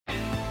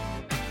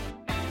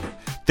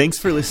Thanks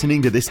for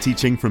listening to this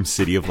teaching from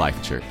City of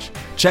Life Church.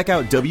 Check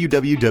out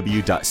www.col.tv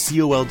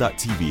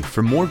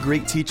for more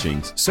great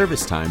teachings,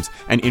 service times,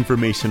 and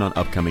information on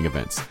upcoming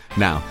events.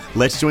 Now,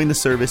 let's join the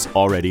service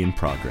already in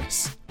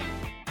progress.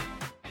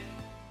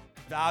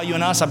 Value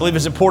in us. I believe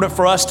it's important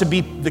for us to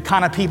be the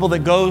kind of people that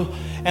go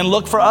and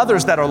look for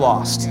others that are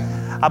lost.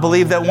 I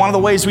believe that one of the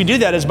ways we do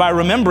that is by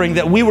remembering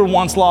that we were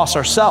once lost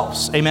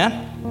ourselves. Amen?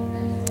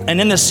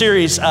 And in this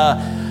series,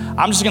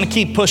 I'm just going to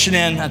keep pushing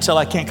in until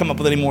I can't come up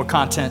with any more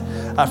content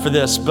for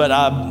this.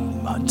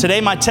 But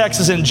today my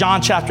text is in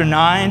John chapter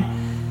 9.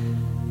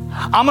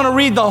 I'm going to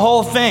read the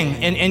whole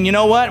thing. And you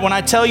know what? When I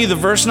tell you the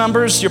verse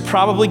numbers, you're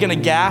probably going to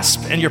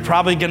gasp and you're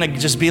probably going to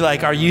just be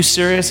like, are you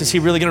serious? Is he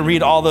really going to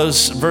read all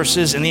those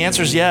verses? And the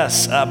answer is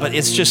yes, but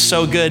it's just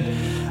so good.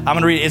 I'm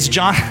going to read it. It's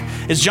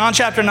John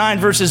chapter 9,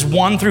 verses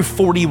 1 through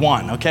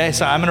 41, okay?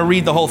 So I'm going to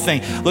read the whole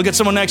thing. Look at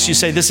someone next to you,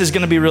 say, this is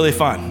going to be really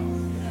fun.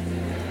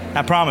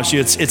 I promise you,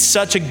 it's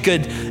such a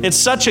good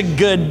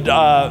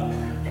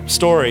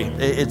story.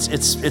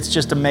 It's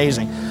just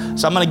amazing.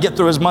 So I'm going to get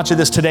through as much of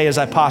this today as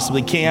I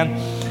possibly can.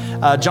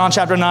 John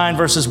chapter 9,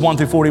 verses 1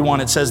 through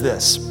 41, it says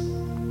this.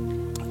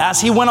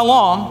 As he went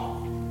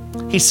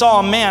along, he saw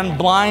a man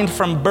blind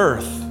from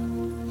birth.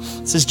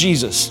 This is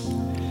Jesus.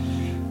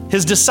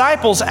 His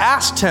disciples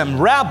asked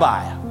him,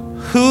 Rabbi,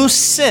 who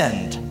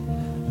sinned,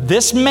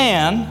 this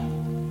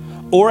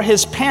man or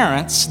his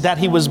parents, that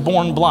he was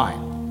born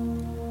blind?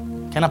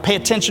 Can I pay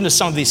attention to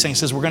some of these things,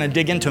 because we're going to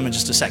dig into them in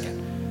just a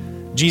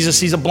second. Jesus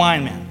sees a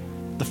blind man.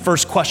 The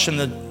first question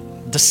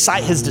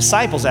his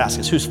disciples ask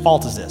is, whose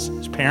fault is this?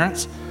 His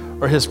parents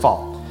or his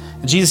fault?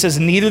 And Jesus says,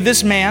 neither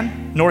this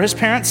man nor his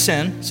parents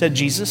sinned, said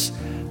Jesus,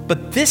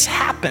 but this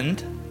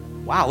happened,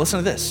 wow, listen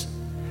to this.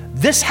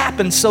 This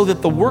happened so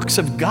that the works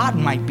of God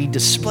might be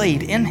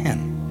displayed in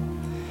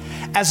him.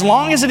 As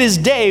long as it is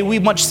day, we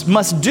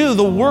must do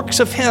the works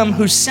of him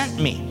who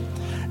sent me.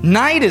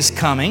 Night is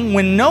coming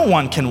when no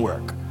one can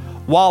work.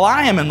 While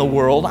I am in the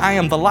world, I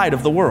am the light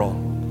of the world.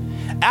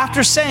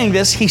 After saying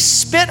this, he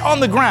spit on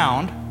the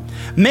ground,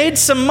 made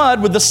some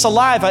mud with the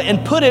saliva,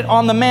 and put it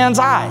on the man's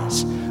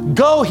eyes.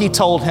 Go, he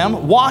told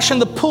him, wash in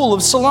the pool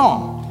of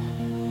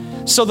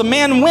Siloam. So the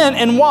man went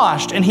and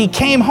washed, and he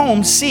came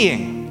home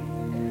seeing.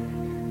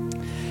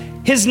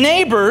 His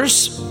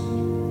neighbors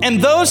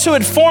and those who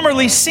had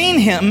formerly seen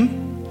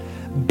him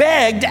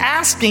begged,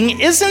 asking,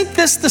 isn't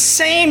this the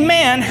same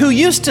man who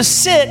used to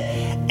sit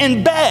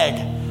and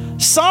beg?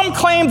 Some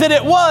claimed that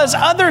it was.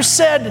 Others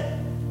said,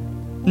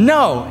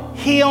 no,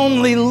 he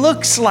only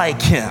looks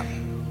like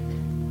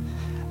him.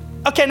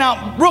 Okay,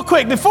 now, real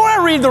quick, before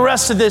I read the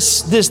rest of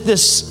this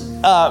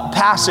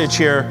passage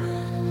here,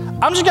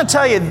 I'm just going to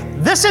tell you,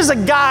 this is a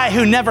guy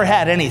who never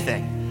had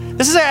anything.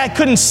 This is a guy who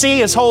couldn't see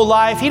his whole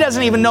life. He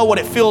doesn't even know what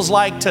it feels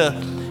like to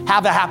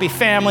have a happy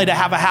family, to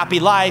have a happy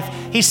life.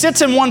 He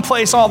sits in one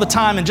place all the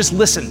time and just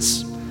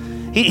listens.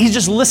 He's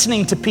just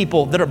listening to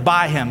people that are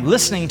by him,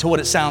 listening to what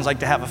it sounds like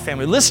to have a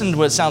family, listening to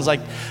what it sounds like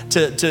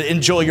to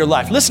enjoy your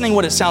life, listening to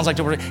what it sounds like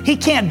to work. He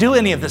can't do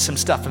any of this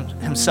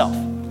himself.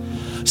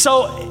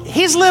 So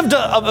he's lived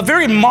a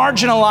very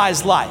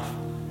marginalized life.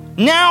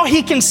 Now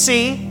he can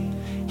see.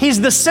 He's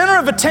the center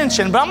of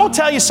attention, but I'm going to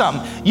tell you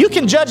something. You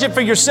can judge it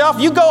for yourself.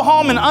 You go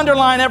home and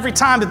underline every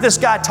time that this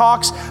guy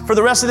talks for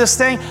the rest of this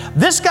thing.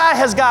 This guy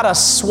has got a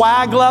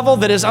swag level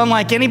that is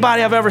unlike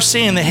anybody I've ever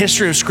seen in the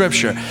history of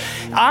Scripture.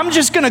 I'm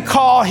just going to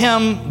call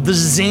him the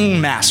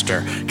zing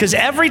master, because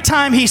every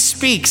time he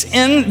speaks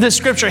in the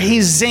Scripture,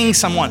 he zings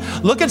someone.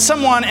 Look at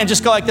someone and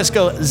just go like this.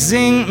 Go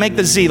zing, make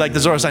the Z like the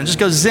Zorro sign. Just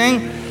go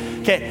zing.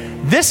 Okay,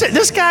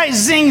 this guy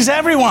zings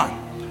everyone.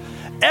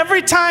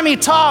 Every time he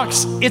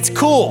talks, it's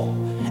cool.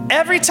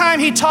 Every time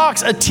he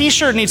talks, a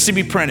t-shirt needs to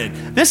be printed.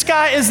 This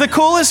guy is the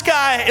coolest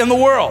guy in the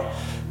world.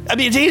 I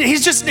mean,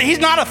 he's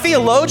not a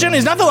theologian.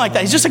 He's nothing like that.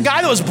 He's just a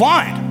guy that was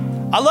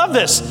blind. I love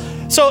this.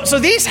 So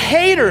these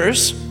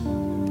haters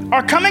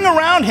are coming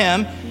around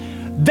him.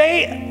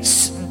 They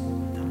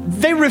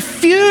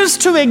refuse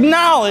to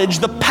acknowledge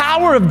the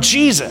power of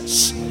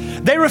Jesus.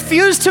 They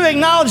refuse to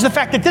acknowledge the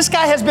fact that this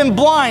guy has been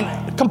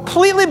blind,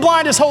 completely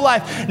blind his whole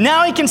life.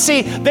 Now he can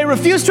see. They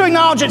refuse to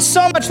acknowledge it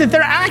so much that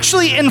they're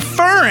actually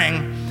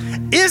inferring,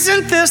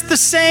 isn't this the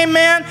same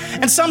man?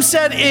 And some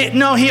said,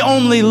 no, he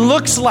only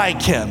looks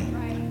like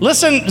him.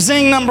 Listen,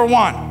 zing number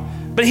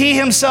one. But he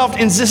himself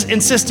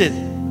insisted,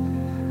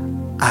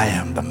 I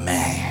am the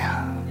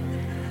man.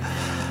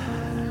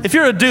 If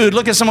you're a dude,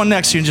 look at someone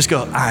next to you and just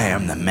go, I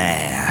am the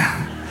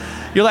man.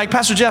 You're like,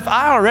 Pastor Jeff,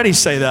 I already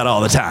say that all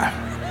the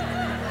time.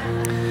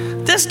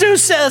 This dude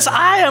says,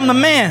 I am the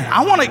man.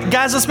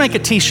 Guys, let's make a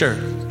t-shirt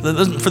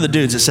for the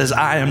dudes that says,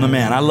 I am the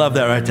man. I love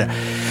that right there.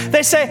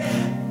 They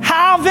say,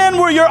 how then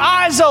were your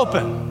eyes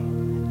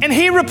open? And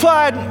he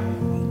replied,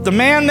 the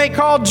man they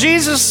called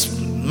Jesus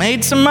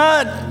made some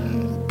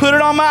mud, put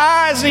it on my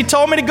eyes, and he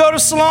told me to go to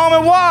Siloam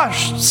and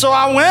wash. So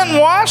I went and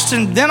washed,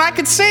 and then I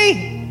could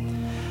see.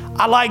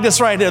 I like this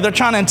right here. They're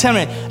trying to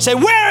intimidate. Say,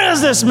 where is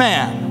this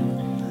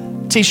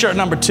man? T-shirt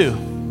number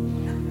 2.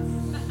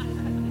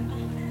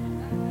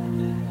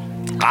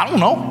 I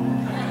don't know.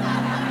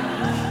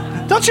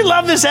 Don't you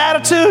love this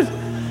attitude?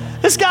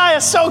 This guy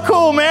is so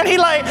cool, man. He's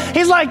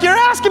like, you're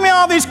asking me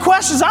all these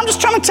questions. I'm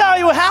just trying to tell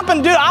you what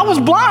happened, dude. I was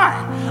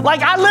blind.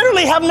 Like, I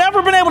literally have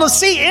never been able to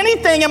see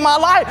anything in my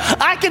life.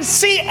 I can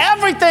see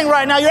everything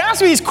right now. You're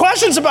asking me these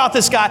questions about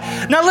this guy.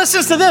 Now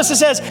listen to this. It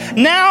says,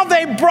 now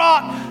they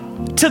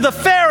brought to the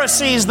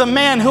Pharisees the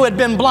man who had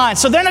been blind.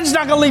 So they're just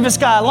not going to leave this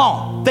guy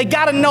alone. They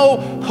got to know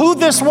who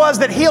this was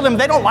that healed him.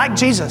 They don't like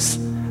Jesus.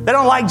 They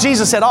don't like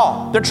Jesus at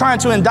all. They're trying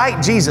to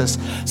indict Jesus.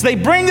 So they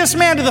bring this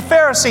man to the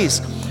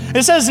Pharisees.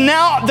 It says,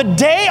 now the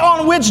day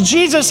on which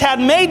Jesus had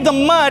made the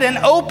mud and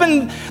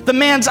opened the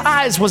man's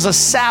eyes was a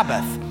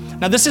Sabbath.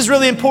 Now this is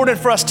really important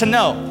for us to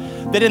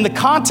know that in the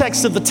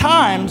context of the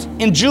times,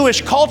 in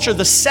Jewish culture,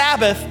 the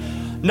Sabbath,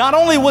 not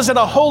only was it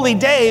a holy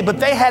day, but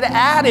they had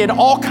added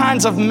all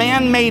kinds of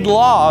man-made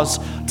laws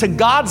to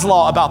God's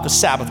law about the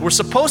Sabbath. We're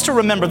supposed to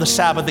remember the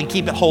Sabbath and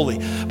keep it holy,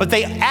 but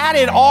they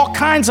added all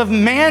kinds of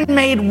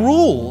man-made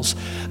rules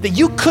that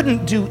you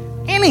couldn't do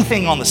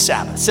anything on the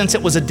Sabbath. Since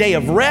it was a day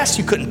of rest,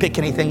 you couldn't pick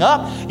anything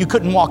up, you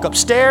couldn't walk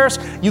upstairs,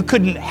 you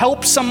couldn't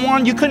help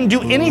someone, you couldn't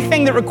do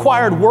anything that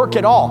required work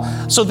at all.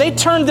 So they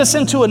turned this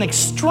into an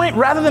extreme,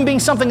 rather than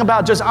being something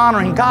about just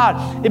honoring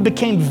God, it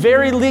became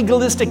very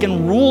legalistic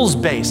and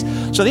rules-based.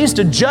 So they used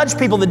to judge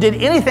people that did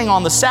anything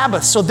on the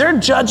Sabbath. So they're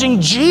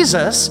judging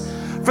Jesus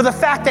for the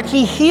fact that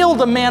he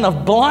healed a man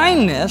of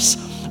blindness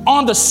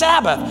on the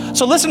Sabbath.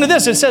 So listen to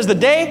this. It says the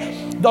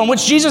day on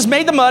which Jesus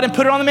made the mud and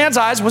put it on the man's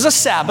eyes was a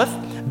Sabbath.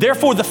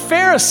 Therefore, the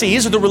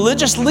Pharisees, or the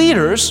religious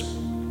leaders,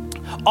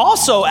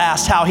 also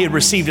asked how he had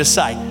received his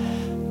sight.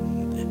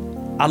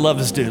 I love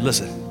this dude.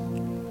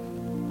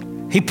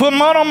 Listen. He put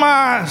mud on my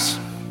eyes,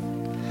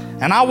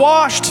 and I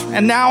washed,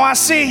 and now I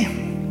see.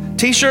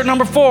 T-shirt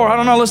number 4. I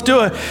don't know. Let's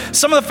do it.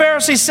 Some of the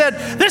Pharisees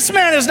said, this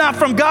man is not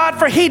from God,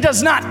 for he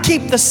does not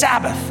keep the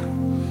Sabbath.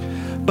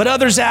 But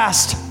others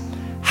asked,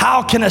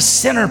 how can a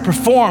sinner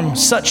perform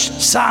such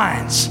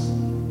signs?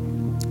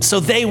 So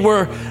they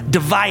were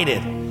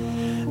divided.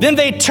 Then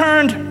they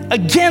turned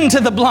again to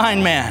the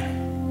blind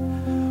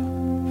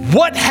man.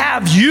 What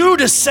have you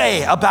to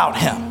say about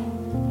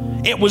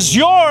him? It was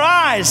your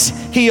eyes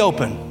he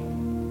opened.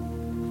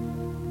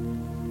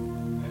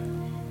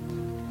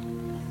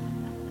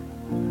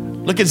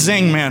 Look at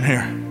Zing Man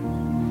here.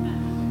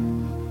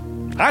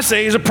 I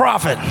say he's a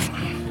prophet.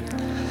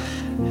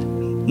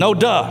 No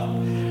duh.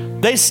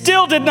 They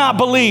still did not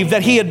believe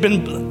that he had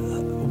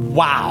been,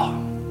 wow.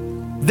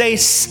 They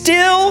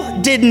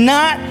still did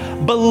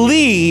not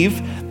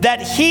believe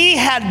that he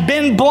had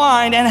been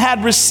blind and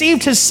had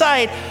received his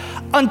sight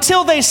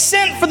until they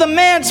sent for the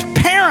man's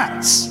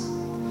parents.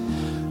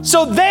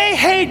 So they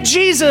hate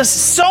Jesus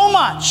so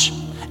much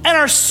and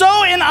are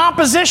so in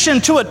opposition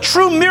to a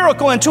true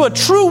miracle and to a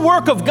true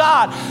work of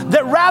God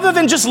that rather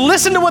than just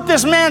listen to what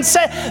this man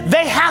said,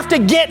 they have to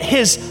get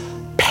his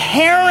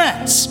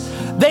parents.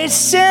 They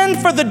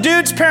send for the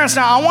dude's parents.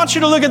 Now, I want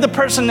you to look at the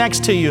person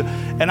next to you,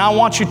 and I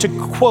want you to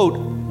quote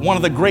one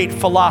of the great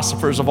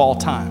philosophers of all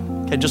time.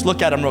 Okay, just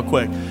look at him real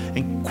quick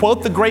and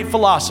quote the great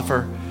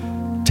philosopher,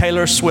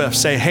 Taylor Swift.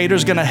 Say,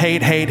 haters gonna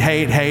hate, hate,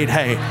 hate, hate,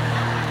 hate.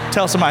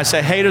 Tell somebody,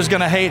 say, haters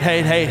gonna hate,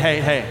 hate, hate,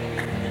 hate, hate.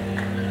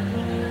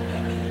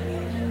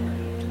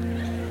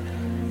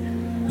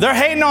 They're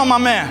hating on my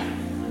man.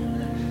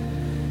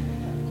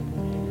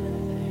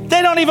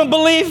 They don't even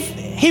believe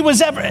he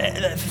was ever,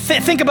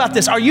 think about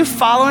this. Are you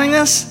following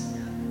this?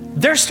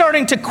 They're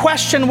starting to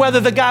question whether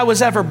the guy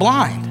was ever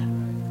blind.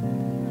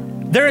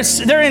 They're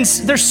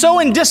so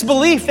in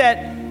disbelief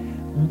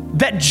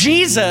that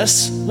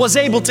Jesus was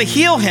able to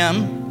heal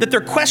him that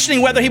they're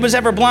questioning whether he was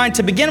ever blind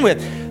to begin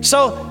with.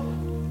 So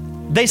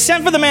they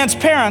sent for the man's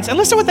parents, and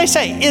listen to what they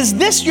say. Is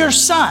this your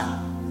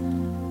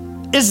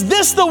son? Is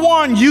this the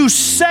one you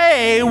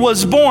say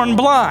was born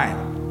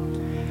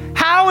blind?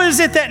 How is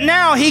it that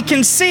now he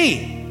can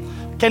see?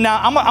 Okay,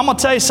 now I'm going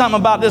to tell you something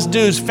about this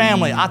dude's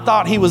family. I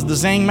thought he was the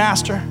Zing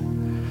master.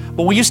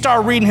 But when you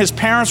start reading his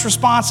parents'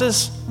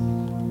 responses,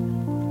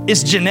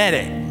 it's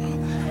genetic.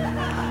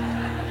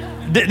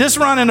 This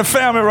run in the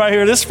family right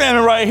here, this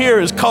family right here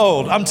is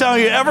cold. I'm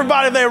telling you,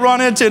 everybody they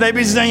run into, they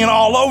be singing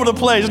all over the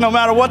place. No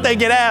matter what they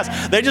get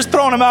asked, they're just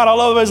throwing them out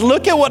all over the place.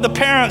 Look at what the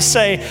parents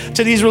say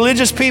to these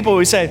religious people.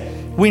 We say,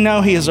 we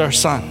know he is our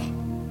son.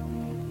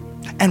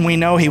 And we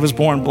know he was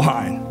born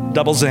blind.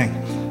 Double zing.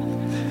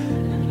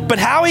 But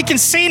how he can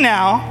see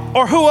now,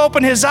 or who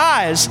opened his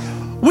eyes,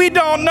 we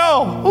don't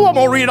know. Oh, I'm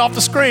going to read it off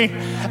the screen.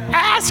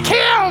 Ask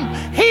him.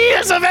 He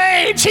is of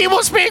age. He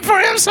will speak for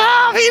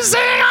himself. He sings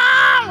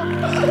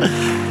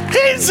them.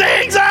 He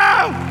sings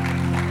them.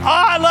 Oh,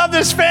 I love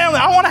this family.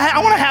 I want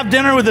to have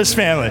dinner with this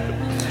family.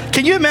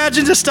 Can you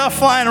imagine this stuff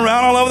flying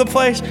around all over the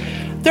place?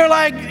 They're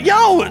like,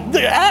 yo,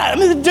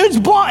 the dude's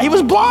blind. He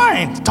was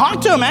blind. Talk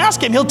to him.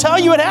 Ask him. He'll tell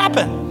you what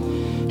happened.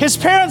 His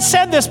parents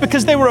said this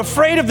because they were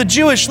afraid of the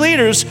Jewish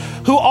leaders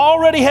who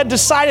already had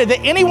decided that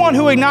anyone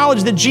who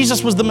acknowledged that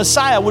Jesus was the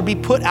Messiah would be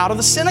put out of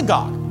the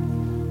synagogue.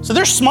 So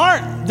they're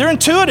smart. They're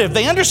intuitive.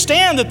 They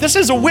understand that this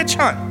is a witch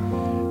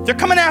hunt. They're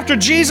coming after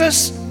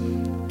Jesus.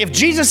 If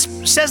Jesus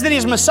says that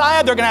he's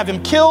Messiah, they're going to have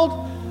him killed.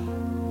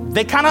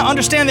 They kind of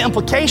understand the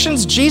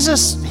implications.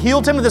 Jesus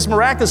healed him of this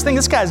miraculous thing.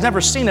 This guy's never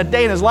seen a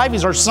day in his life.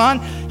 He's our son.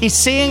 He's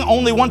seeing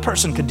only one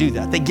person could do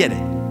that. They get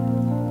it.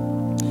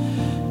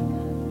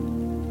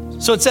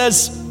 So it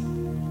says,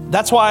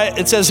 that's why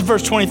it says in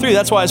verse 23,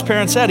 that's why his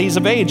parents said, he's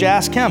of age,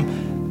 ask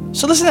him.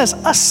 So listen to this,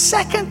 a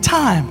second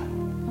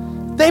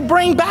time, they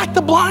bring back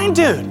the blind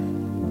dude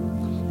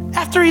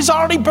after he's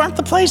already burnt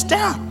the place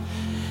down.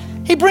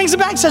 He brings it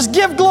back and says,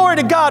 give glory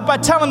to God by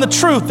telling the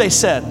truth, they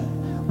said.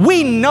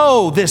 We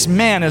know this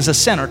man is a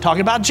sinner,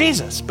 talking about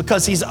Jesus,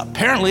 because he's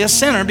apparently a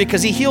sinner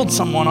because he healed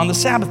someone on the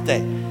Sabbath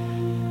day.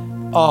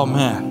 Oh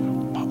man.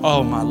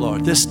 Oh my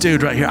Lord, this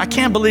dude right here. I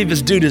can't believe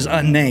this dude is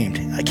unnamed.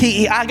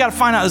 I got to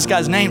find out this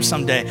guy's name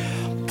someday,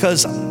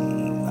 because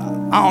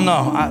I don't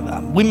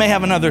know. We may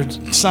have another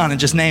son and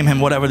just name him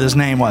whatever this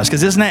name was,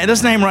 because this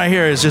name right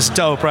here is just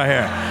dope right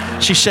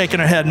here. She's shaking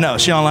her head no.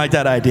 She don't like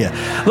that idea.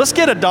 Let's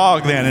get a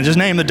dog then and just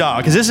name the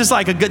dog, because this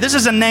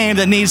is a name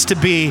that needs to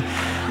be.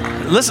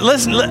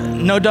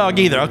 Listen, no dog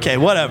either. Okay,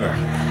 whatever.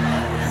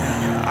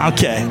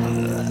 Okay.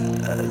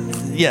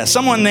 Yeah,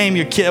 someone name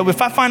your kid.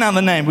 If I find out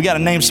the name, we got to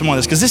name someone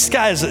this, because this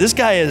guy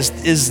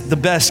is the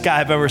best guy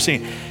I've ever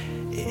seen.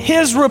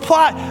 His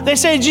reply, they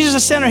say Jesus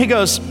is a sinner. He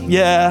goes,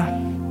 yeah,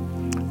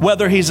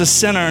 whether he's a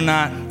sinner or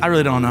not, I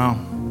really don't know.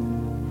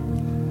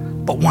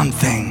 But one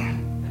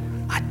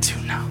thing I do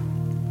know.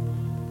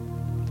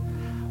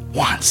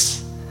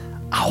 Once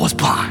I was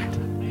blind.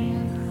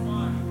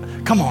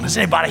 Come on, is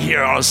anybody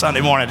here on a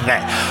Sunday morning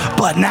today?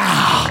 But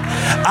now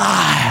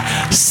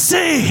I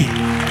see.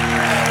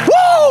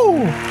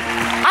 Woo!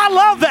 I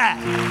love that.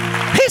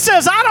 He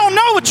says, I don't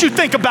know what you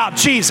think about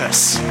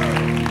Jesus.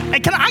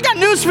 And I got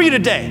news for you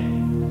today.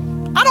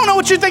 I don't know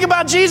what you think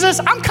about Jesus.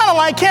 I'm kind of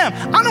like him.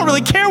 I don't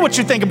really care what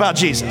you think about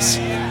Jesus.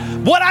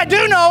 What I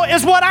do know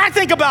is what I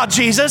think about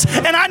Jesus,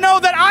 and I know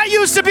that I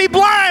used to be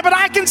blind, but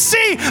I can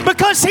see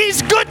because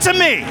he's good to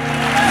me.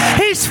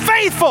 He's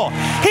faithful.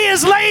 He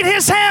has laid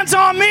his hands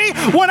on me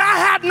when I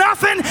had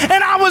nothing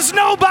and I was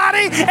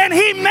nobody, and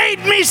he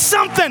made me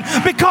something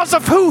because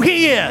of who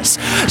he is.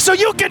 So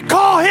you can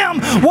call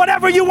him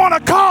whatever you want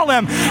to call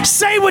him.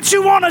 Say what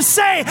you want to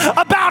say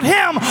about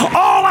him.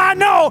 All I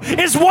know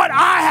is what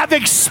I have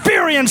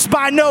experienced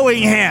by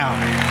knowing him.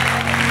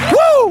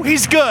 Woo!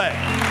 He's good.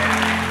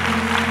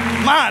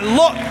 My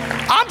Lord,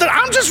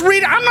 I'm just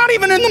reading. I'm not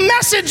even in the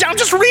message. I'm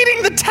just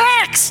reading the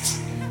text.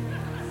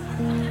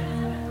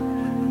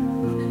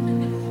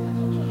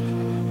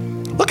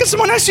 Look at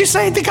someone else. You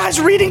say the guy's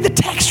reading the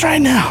text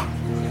right now.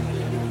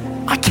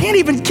 I can't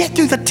even get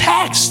through the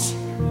text.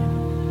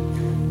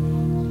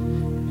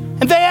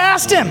 And they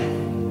asked him.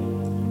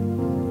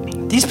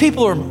 These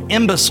people are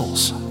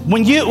imbeciles.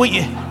 When you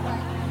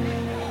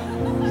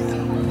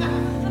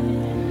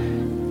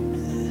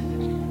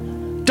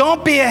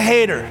don't be a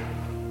hater.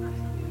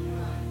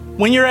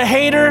 When you're a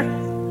hater,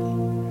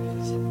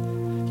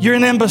 you're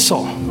an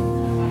imbecile.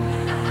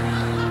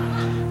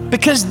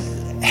 Because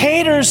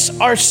haters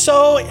are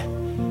so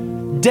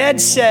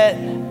dead set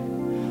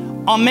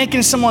on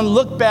making someone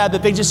look bad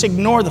that they just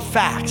ignore the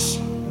facts.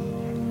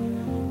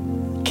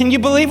 Can you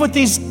believe what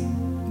these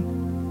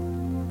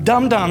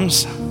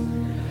dum-dums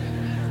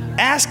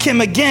ask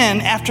him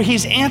again after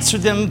he's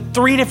answered them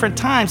 3 different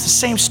times, the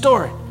same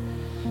story?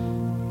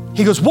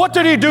 He goes, what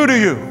did he do to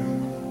you?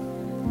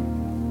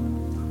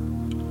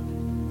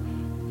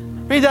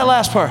 Read that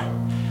last part.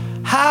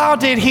 How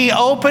did he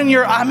open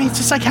your eyes? I mean, it's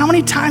just like, how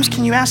many times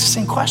can you ask the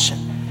same question?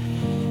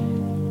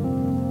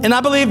 And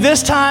I believe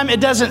this time it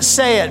doesn't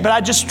say it, but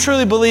I just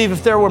truly believe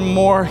if there were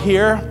more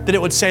here, that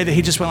it would say that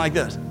he just went like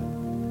this.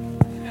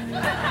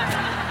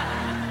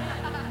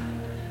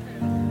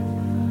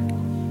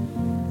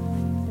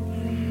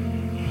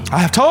 I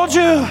have told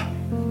you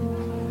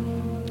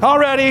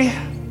already,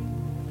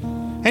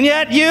 and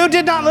yet you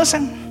did not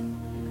listen.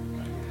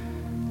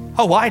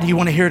 Oh, why? Do you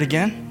want to hear it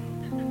again?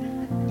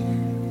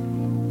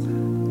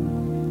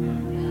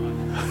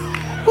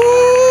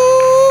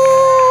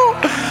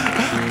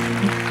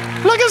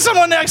 Look at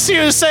someone next to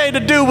you and say the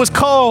dude was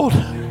cold.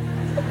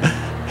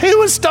 He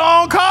was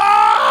stone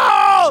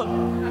cold.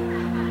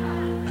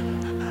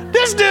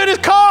 This dude is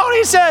cold.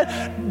 He said,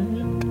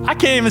 I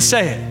can't even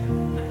say it.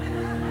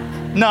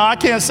 No, I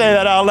can't say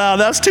that out loud.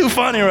 That's too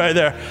funny right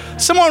there.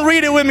 Someone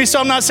read it with me so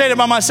I'm not saying it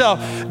by myself.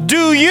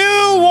 Do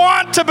you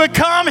want to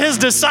become his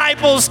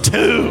disciples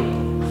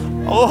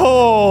too?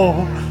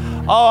 Oh,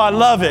 I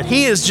love it.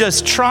 He is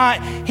just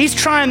trying. He's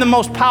trying the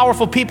most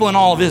powerful people in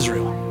all of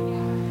Israel.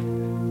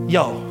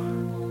 Yo,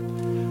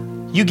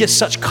 you get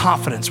such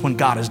confidence when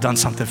God has done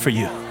something for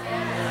you.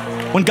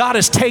 When God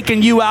has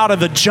taken you out of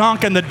the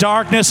junk and the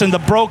darkness and the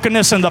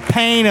brokenness and the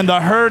pain and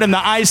the hurt and the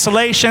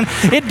isolation,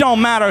 it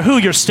don't matter who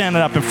you're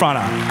standing up in front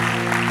of.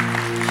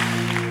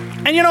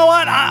 And you know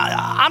what?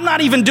 I'm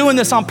not even doing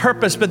this on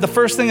purpose, but the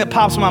first thing that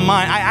pops in my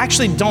mind,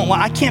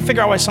 I can't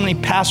figure out why so many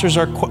pastors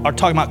are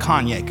talking about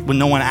Kanye when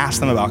no one asked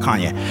them about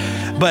Kanye.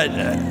 But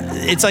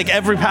it's like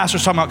every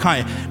pastor's talking about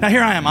Kanye. Now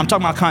here I am, I'm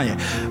talking about Kanye.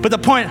 But the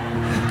point,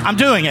 I'm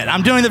doing it.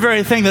 I'm doing the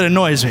very thing that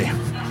annoys me.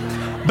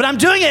 But I'm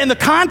doing it in the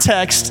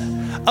context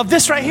of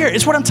this right here.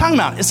 It's what I'm talking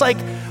about. It's like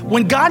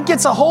when God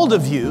gets a hold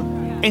of you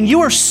and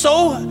you are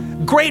so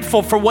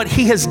grateful for what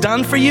he has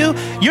done for you,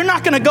 you're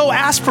not going to go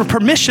ask for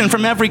permission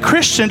from every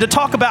Christian to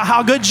talk about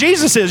how good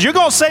Jesus is. You're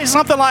going to say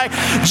something like,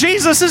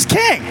 Jesus is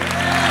king.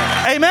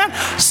 Amen?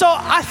 So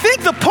I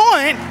think the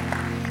point,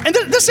 and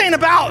this ain't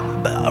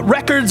about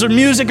records or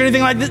music or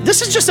anything like that.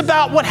 This is just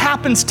about what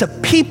happens to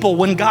people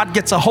when God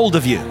gets a hold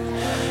of you.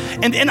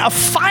 And a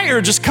fire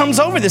just comes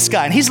over this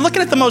guy. And he's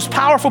looking at the most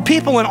powerful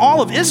people in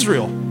all of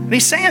Israel. And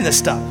he's saying this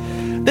stuff.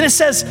 Then it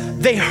says,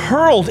 they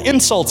hurled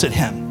insults at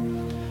him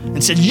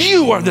and said,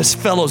 you are this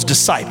fellow's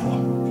disciple.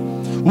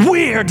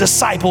 We're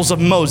disciples of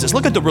Moses.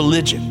 Look at the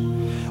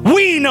religion.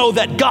 We know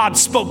that God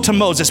spoke to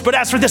Moses, but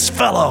as for this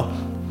fellow,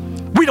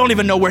 we don't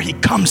even know where he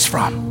comes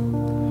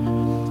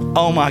from.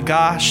 Oh my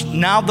gosh.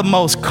 Now the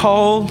most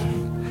cold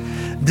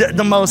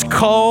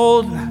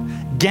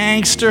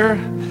gangster.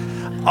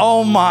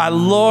 Oh my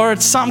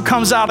Lord. Something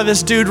comes out of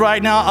this dude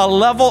right now. A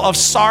level of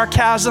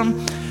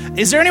sarcasm.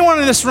 Is there anyone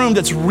in this room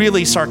that's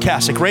really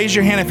sarcastic? Raise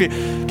your hand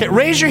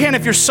raise your hand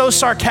if you're so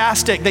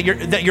sarcastic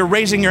that you're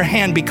raising your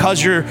hand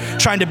because you're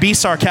trying to be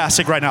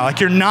sarcastic right now.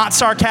 Like you're not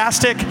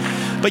sarcastic,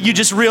 but you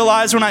just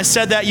realized when I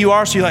said that you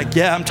are, so you're like,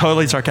 yeah, I'm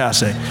totally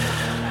sarcastic.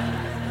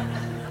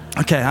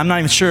 Okay, I'm not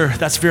even sure.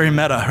 That's very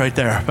meta right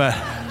there, but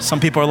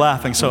some people are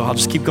laughing, so I'll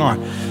just keep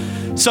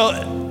going. So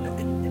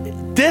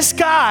this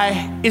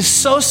guy is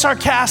so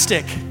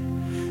sarcastic.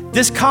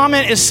 This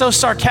comment is so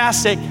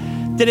sarcastic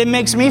that it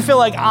makes me feel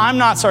like I'm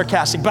not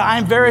sarcastic, but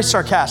I'm very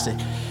sarcastic.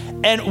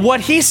 And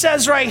what he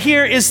says right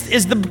here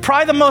is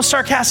probably the most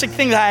sarcastic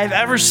thing that I've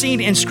ever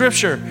seen in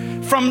Scripture.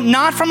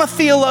 Not from a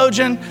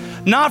theologian,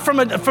 not from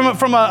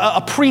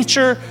a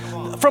preacher,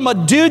 from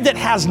a dude that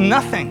has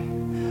nothing,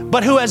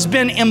 but who has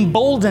been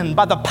emboldened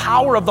by the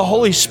power of the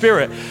Holy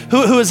Spirit,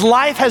 whose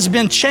life has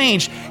been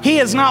changed. He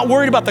is not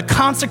worried about the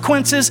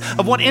consequences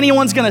of what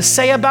anyone's gonna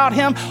say about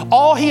him.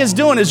 All he is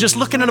doing is just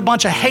looking at a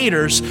bunch of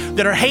haters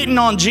that are hating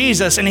on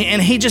Jesus, and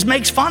he just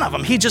makes fun of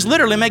them. He's just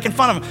literally making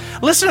fun of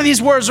them. Listen to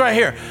these words right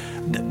here.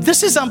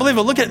 This is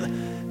unbelievable. Look at,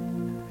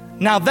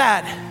 now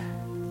that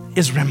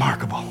is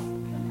remarkable.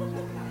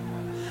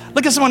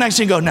 Look at someone next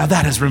to you and go, now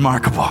that is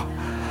remarkable.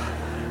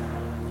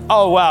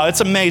 Oh wow, it's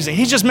amazing.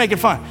 He's just making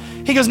fun.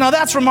 He goes, now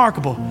that's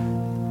remarkable.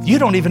 You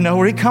don't even know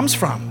where he comes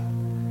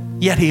from,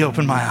 yet he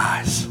opened my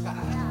eyes.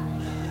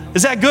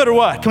 Is that good or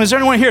what? Is there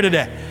anyone here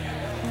today?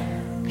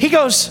 He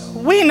goes,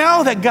 we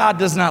know that God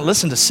does not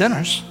listen to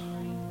sinners.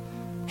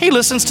 He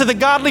listens to the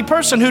godly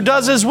person who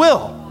does his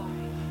will.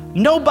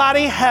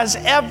 Nobody has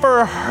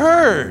ever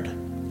heard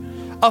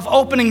of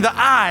opening the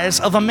eyes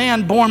of a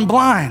man born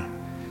blind.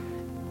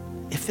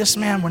 If this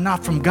man were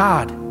not from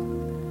God,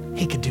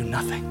 he could do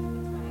nothing.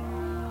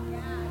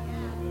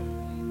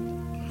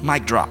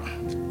 Mic drop.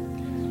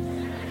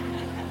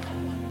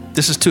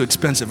 This is too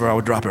expensive or I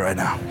would drop it right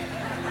now.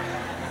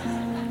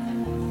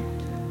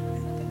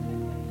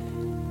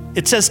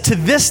 It says, to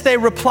this they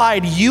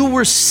replied, you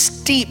were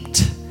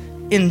steeped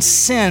in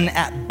sin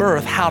at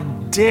birth. How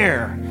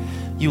dare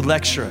you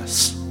lecture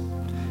us?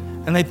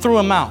 And they threw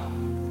him out.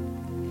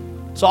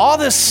 So all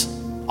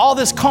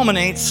this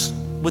culminates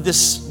with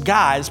this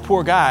guy, this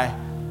poor guy,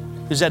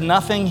 who's had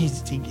nothing. He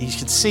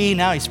could see,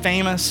 now he's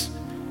famous.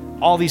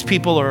 All these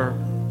people are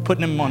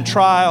putting him on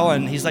trial,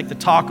 and he's like the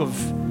talk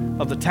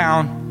of the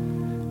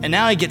town. And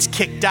now he gets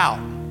kicked out.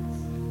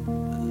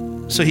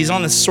 So he's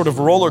on this sort of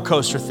roller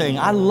coaster thing.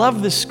 I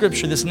love this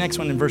scripture, this next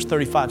one in verse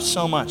 35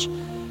 so much.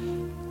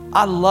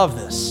 I love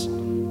this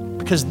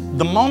because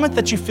the moment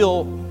that you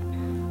feel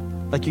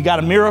like you got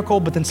a miracle,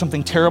 but then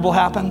something terrible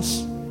happens,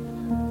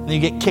 and you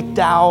get kicked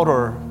out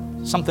or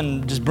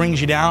something just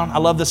brings you down. I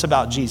love this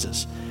about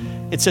Jesus.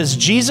 It says,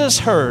 Jesus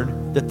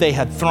heard that they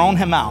had thrown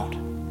him out,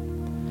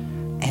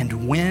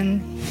 and when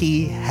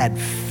he had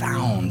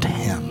found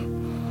him.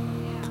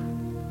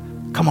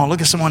 Come on,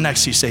 look at someone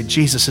next to you. Say,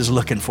 Jesus is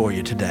looking for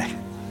you today.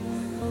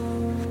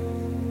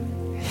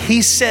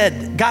 He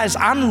said, guys,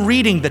 I'm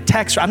reading the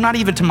text. I'm not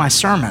even to my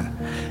sermon.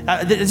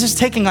 It's just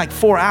taking like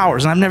 4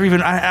 hours, and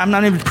I'm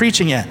not even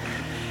preaching yet.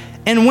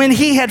 And when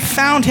he had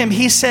found him,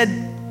 he said,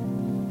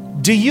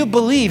 do you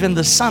believe in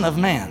the Son of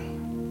Man?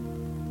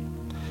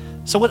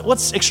 So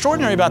what's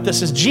extraordinary about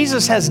this is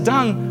Jesus has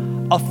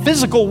done a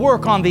physical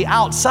work on the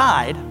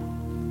outside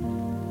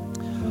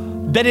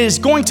that is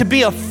going to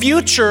be a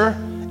future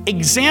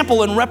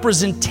example and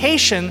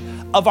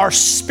representation of our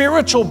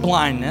spiritual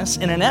blindness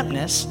and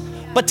ineptness.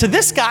 But to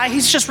this guy,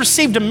 he's just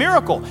received a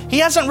miracle. He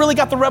hasn't really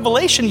got the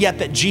revelation yet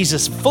that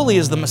Jesus fully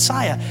is the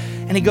Messiah.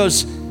 And he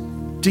goes,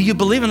 do you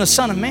believe in the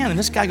Son of Man? And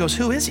this guy goes,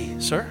 who is he,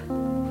 sir?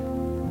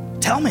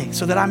 Tell me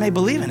so that I may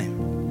believe in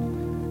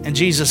him. And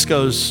Jesus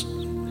goes,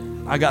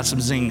 I got some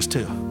zings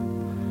too.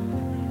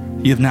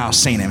 You've now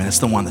seen him, and it's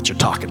the one that you're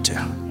talking to.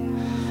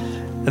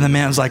 And the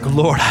man's like,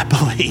 Lord, I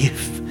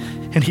believe.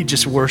 And he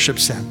just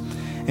worships him.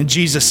 And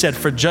Jesus said,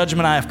 for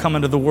judgment I have come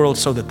into the world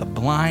so that the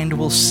blind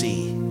will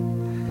see,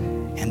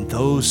 and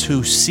those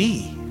who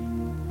see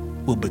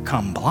will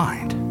become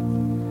blind.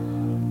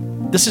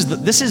 This is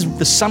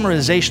the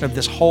summarization of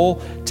this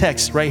whole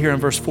text right here in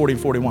verse 40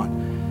 and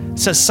 41. It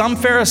says some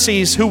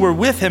Pharisees who were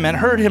with him and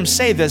heard him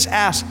say this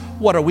asked,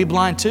 what, are we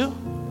blind too?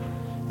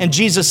 And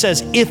Jesus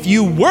says, if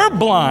you were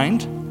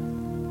blind,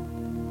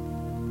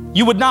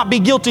 you would not be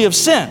guilty of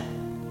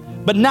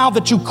sin. But now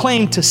that you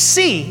claim to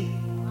see,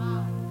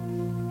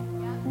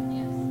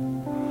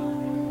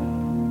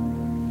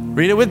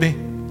 read it with me,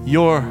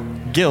 your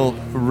guilt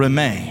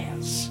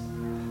remains.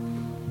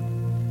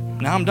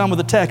 Now I'm done with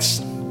the text.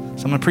 So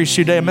I'm going to preach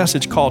to you today a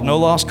message called No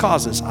Lost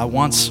Causes. I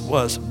once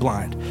was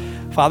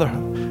blind. Father,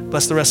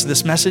 bless the rest of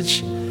this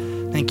message.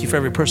 Thank you for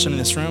every person in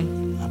this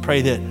room. I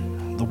pray that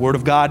the Word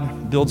of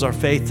God builds our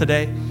faith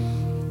today,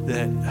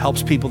 that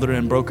helps people that are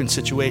in broken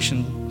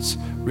situations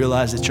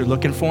realize that you're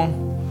looking for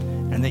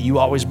them, and that you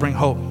always bring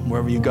hope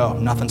wherever you go.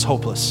 Nothing's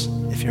hopeless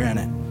if you're in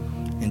it.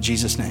 In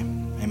Jesus'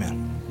 name,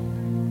 amen.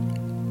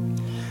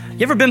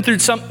 You ever been through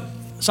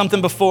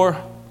something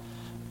before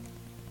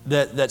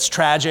that's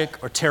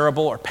tragic or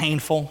terrible or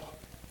painful?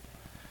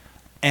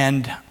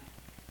 And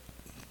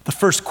the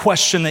first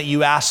question that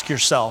you ask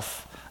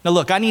yourself, now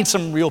look, I need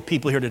some real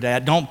people here today.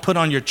 Don't put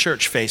on your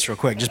church face real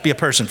quick. Just be a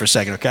person for a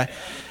second, okay?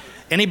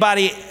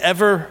 Anybody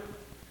ever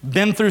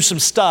been through some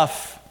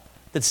stuff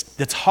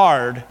that's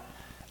hard,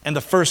 and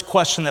the first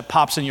question that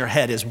pops in your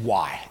head is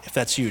why? If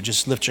that's you,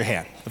 just lift your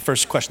hand. The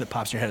first question that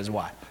pops in your head is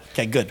why.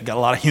 Okay, good. We've got a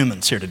lot of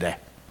humans here today.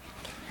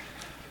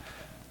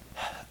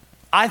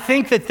 I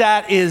think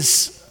that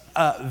is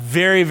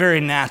very, very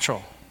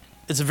natural.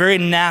 It's a very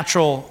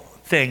natural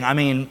thing. I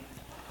mean,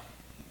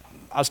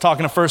 I was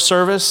talking to First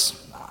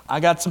Service. I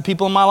got some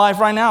people in my life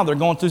right now. They're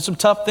going through some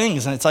tough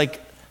things. And it's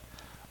like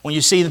when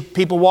you see the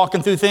people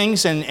walking through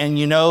things and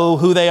you know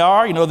who they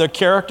are, you know their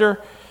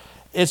character,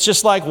 it's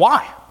just like,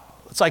 why?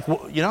 It's like,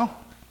 you know,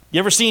 you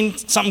ever seen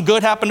something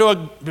good happen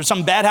or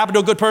something bad happen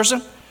to a good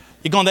person?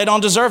 You're going, they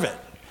don't deserve it.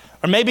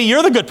 Or maybe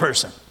you're the good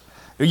person.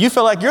 Or you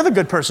feel like you're the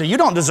good person. You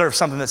don't deserve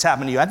something that's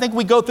happened to you. I think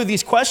we go through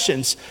these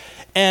questions,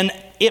 and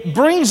it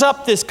brings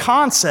up this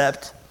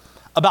concept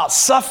about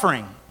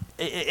suffering.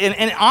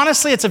 And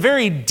honestly, it's a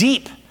very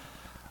deep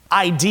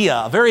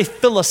idea, a very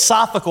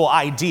philosophical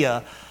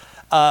idea.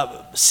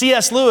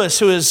 C.S. Lewis,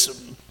 who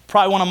is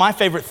probably one of my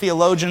favorite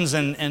theologians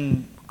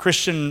and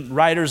Christian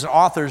writers and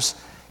authors,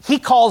 he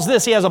calls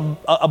this, he has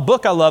a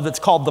book I love that's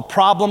called The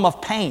Problem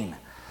of Pain.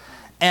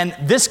 And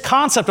this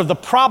concept of the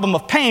problem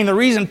of pain, the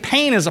reason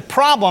pain is a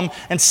problem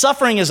and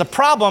suffering is a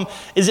problem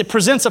is it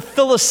presents a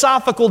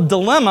philosophical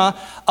dilemma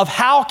of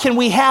how can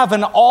we have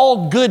an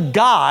all-good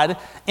God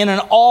and an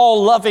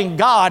all-loving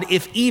God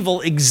if evil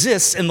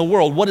exists in the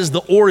world? What is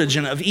the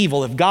origin of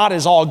evil? If God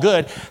is all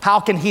good, how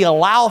can he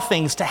allow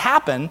things to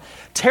happen,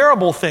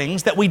 terrible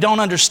things that we don't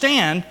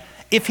understand,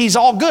 if he's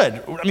all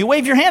good? I mean,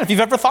 wave your hand if you've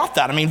ever thought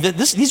that. I mean,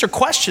 these are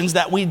questions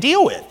that we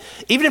deal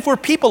with. Even if we're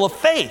people of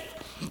faith,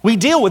 we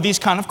deal with these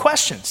kind of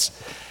questions.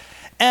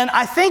 And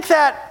I think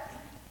that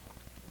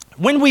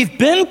when we've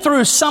been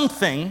through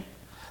something,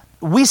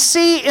 we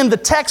see in the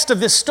text of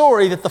this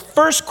story that the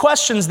first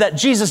questions that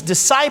Jesus'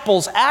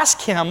 disciples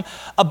ask him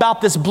about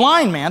this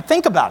blind man,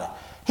 think about it.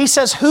 He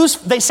says,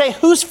 they say,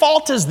 whose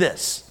fault is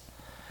this?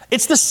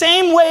 It's the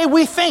same way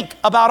we think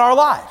about our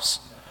lives.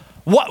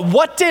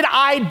 What did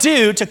I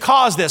do to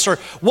cause this? Or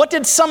what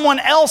did someone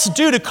else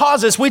do to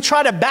cause this? We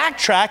try to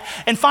backtrack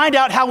and find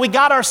out how we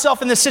got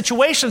ourselves in this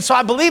situation. So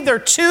I believe there are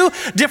two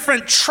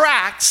different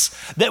tracks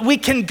that we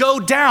can go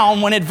down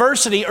when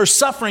adversity or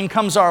suffering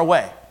comes our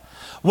way.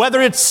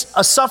 Whether it's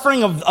a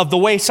suffering of the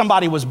way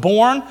somebody was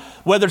born,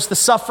 whether it's the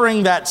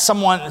suffering that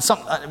someone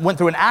went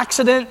through an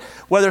accident,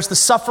 whether it's the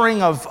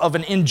suffering of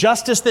an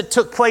injustice that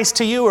took place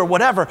to you or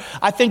whatever,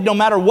 I think no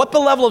matter what the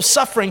level of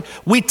suffering,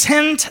 we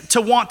tend to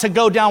want to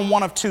go down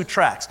one of two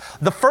tracks.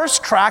 The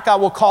first track I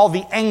will call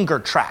the anger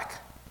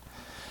track.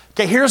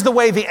 Okay, here's the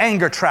way the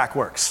anger track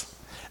works.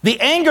 The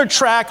anger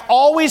track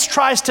always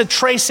tries to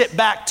trace it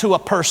back to a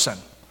person.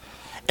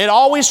 It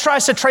always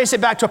tries to trace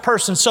it back to a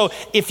person. So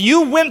if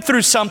you went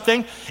through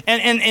something,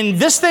 and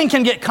this thing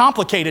can get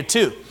complicated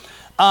too.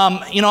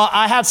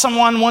 I had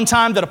someone one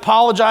time that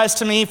apologized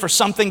to me for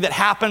something that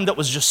happened that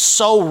was just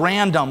so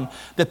random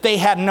that they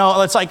had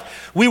it's like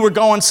we were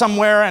going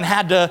somewhere and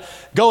had to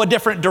go a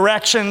different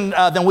direction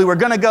than we were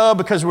going to go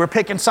because we were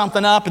picking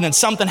something up, and then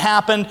something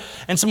happened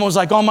and someone was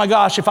like, oh my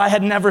gosh, if I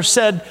had never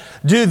said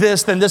do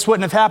this, then this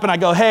wouldn't have happened. I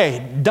go,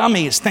 hey,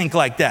 dummies think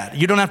like that.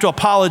 You don't have to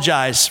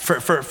apologize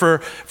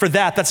for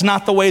that. That's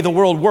not the way the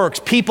world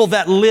works. People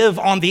that live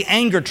on the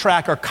anger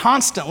track are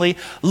constantly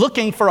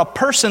looking for a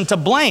person to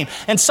blame.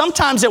 And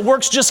sometimes it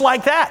works just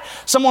like that.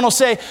 Someone will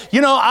say,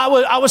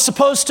 I was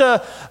supposed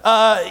to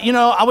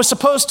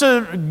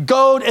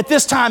go at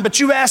this time, but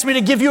you asked me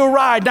to give you a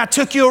ride, and I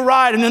took you a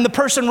ride, and then the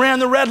person ran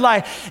the red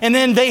light, and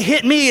then they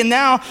hit me, and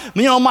now,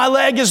 my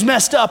leg is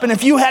messed up, and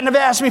if you hadn't have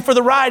asked me for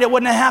the ride, it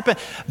wouldn't have happened.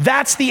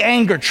 That's the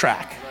anger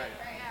track.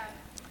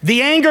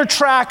 The anger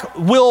track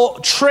will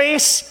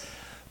trace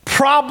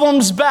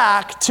problems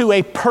back to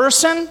a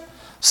person.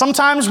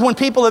 Sometimes when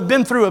people have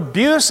been through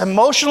abuse,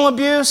 emotional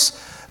abuse,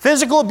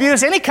 physical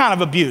abuse, any kind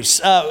of abuse,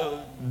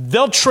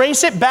 they'll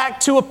trace it back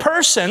to a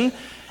person,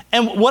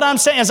 And what I'm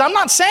saying is, I'm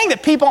not saying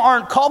that people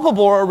aren't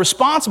culpable or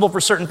responsible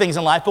for certain things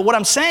in life, but what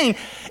I'm saying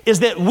is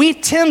that we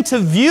tend to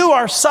view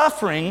our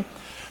suffering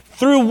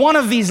through one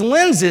of these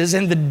lenses,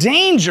 and the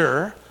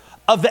danger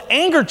of the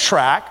anger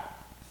track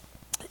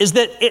is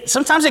that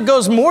sometimes it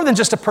goes more than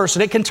just a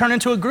person. It can turn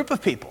into a group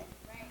of people.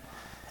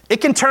 It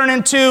can turn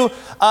into,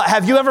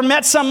 have you ever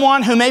met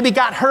someone who maybe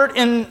got hurt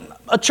in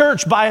a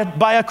church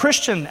by a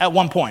Christian at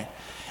one point?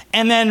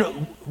 And then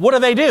what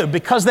do?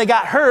 Because they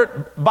got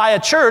hurt by a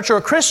church or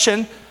a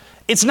Christian,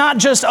 it's not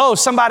just, oh,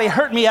 somebody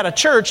hurt me at a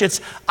church.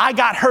 It's, I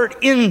got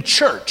hurt in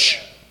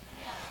church.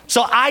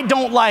 So I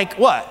don't like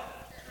what?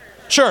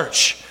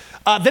 Church.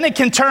 Then it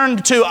can turn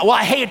to, well,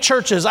 I hate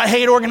churches. I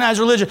hate organized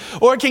religion.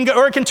 Or it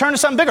can turn to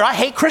something bigger. I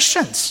hate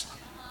Christians.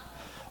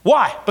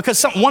 Why?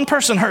 Because one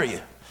person hurt you.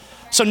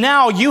 So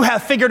now you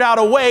have figured out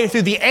a way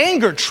through the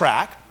anger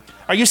track.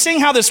 Are you seeing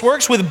how this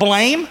works with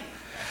blame?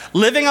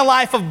 Living a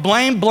life of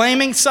blame,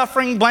 blaming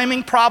suffering,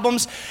 blaming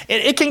problems.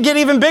 It can get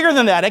even bigger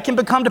than that. It can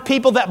become to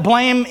people that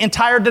blame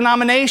entire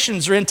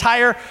denominations or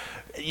entire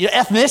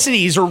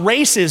ethnicities or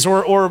races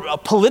or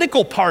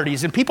political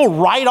parties. And people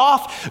write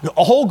off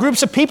whole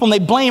groups of people and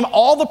they blame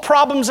all the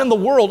problems in the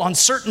world on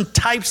certain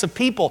types of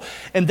people.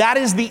 And that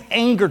is the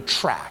anger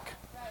track.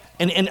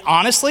 And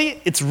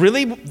honestly, it's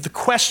really the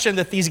question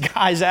that these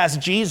guys asked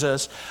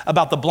Jesus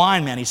about the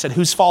blind man. He said,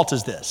 whose fault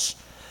is this?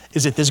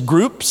 Is it this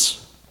group's?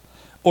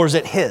 Or is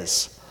it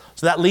his?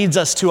 So that leads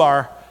us to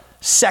our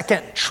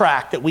second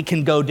track that we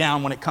can go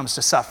down when it comes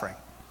to suffering.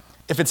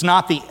 If it's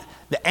not the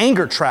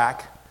anger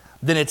track,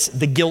 then it's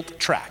the guilt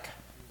track.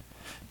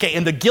 Okay,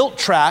 and the guilt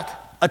track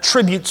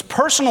attributes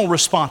personal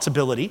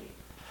responsibility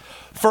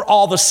for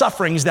all the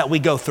sufferings that we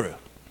go through.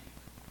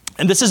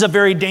 And this is a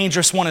very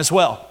dangerous one as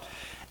well.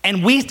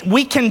 And we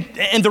can,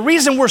 and the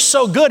reason we're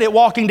so good at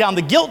walking down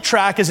the guilt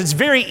track is it's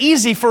very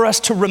easy for us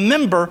to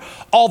remember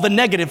all the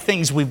negative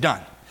things we've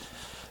done.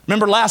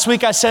 Remember last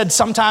week I said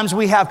sometimes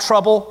we have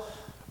trouble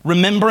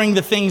remembering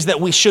the things that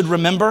we should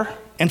remember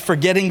and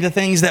forgetting the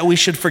things that we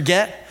should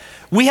forget.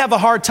 We have a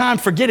hard time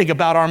forgetting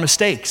about our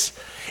mistakes.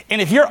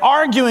 And if you're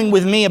arguing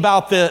with me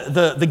about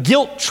the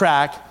guilt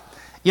track,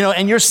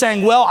 and you're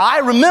saying, well, I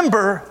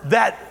remember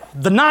that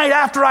the night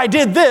after I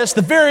did this,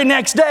 the very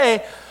next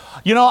day,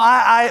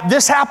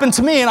 this happened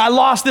to me and I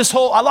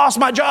lost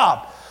my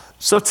job.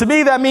 So to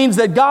me, that means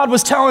that God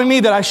was telling me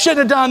that I shouldn't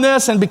have done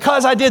this, and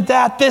because I did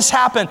that, this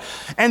happened.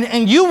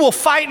 And you will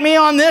fight me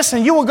on this,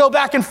 and you will go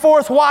back and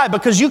forth. Why?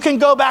 Because you can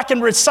go back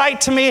and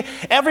recite to me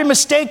every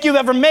mistake you've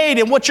ever made,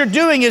 and what you're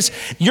doing is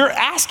you're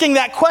asking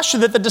that question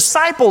that the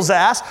disciples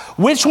asked,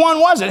 which one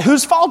was it?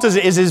 Whose fault is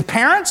it? Is it his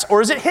parents or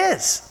is it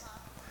his?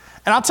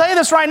 And I'll tell you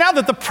this right now,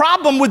 that the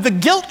problem with the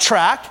guilt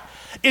track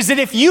is that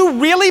if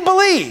you really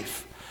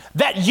believe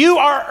that you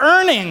are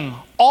earning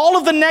all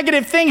of the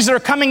negative things that are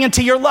coming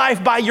into your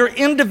life by your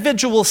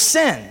individual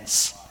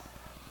sins,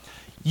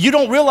 you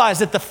don't realize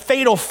that the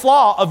fatal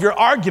flaw of your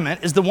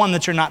argument is the one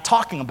that you're not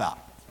talking about.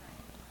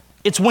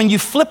 It's when you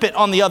flip it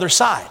on the other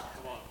side.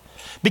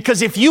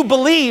 Because if you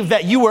believe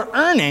that you were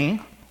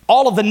earning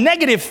all of the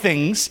negative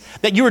things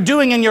that you were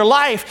doing in your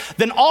life,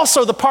 then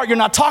also the part you're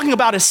not talking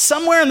about is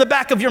somewhere in the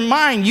back of your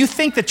mind, you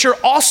think that you're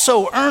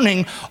also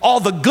earning all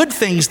the good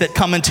things that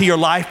come into your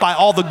life by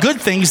all the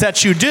good things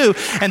that you do.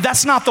 And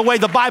that's not the way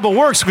the Bible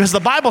works, because the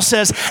Bible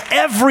says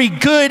every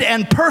good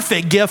and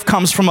perfect gift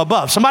comes from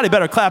above. Somebody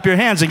better clap your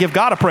hands and give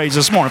God a praise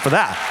this morning for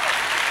that.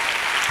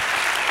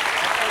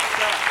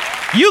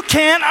 You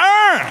can't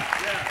earn.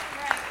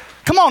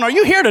 Come on, are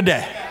you here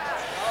today?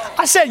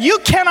 I said, you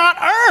cannot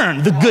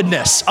earn the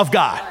goodness of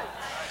God.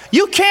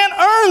 You can't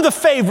earn the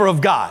favor of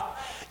God.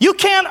 You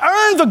can't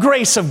earn the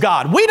grace of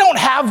God. We don't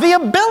have the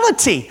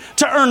ability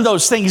to earn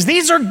those things.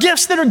 These are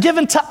gifts that are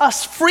given to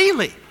us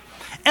freely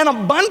and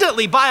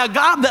abundantly by a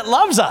God that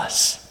loves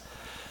us.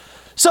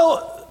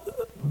 So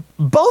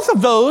both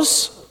of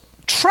those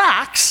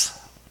tracks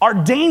are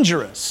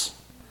dangerous.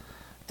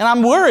 And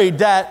I'm worried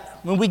that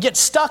when we get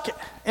stuck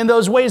in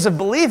those ways of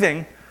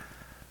believing,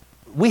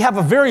 we have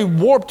a very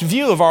warped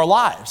view of our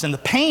lives and the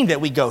pain that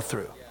we go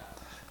through.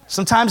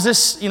 Sometimes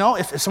this,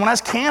 if someone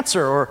has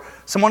cancer or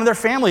someone in their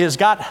family has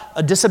got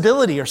a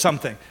disability or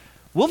something,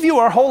 we'll view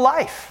our whole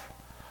life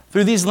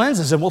through these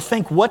lenses and we'll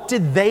think, what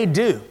did they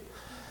do?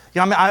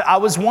 I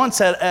was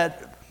once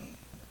at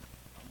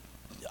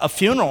a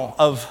funeral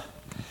of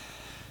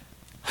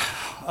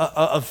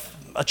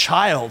a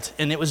child,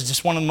 and it was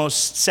just one of the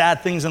most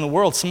sad things in the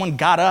world. Someone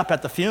got up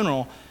at the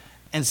funeral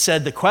and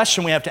said, the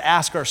question we have to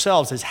ask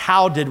ourselves is,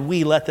 how did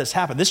we let this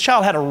happen? This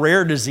child had a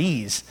rare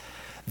disease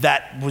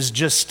that was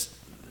just,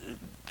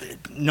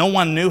 no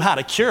one knew how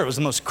to cure. It was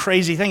the most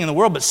crazy thing in the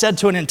world, but said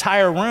to an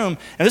entire room,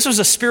 and this was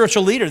a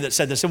spiritual leader that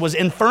said this, it was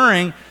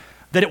inferring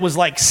that it was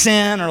like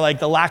sin or like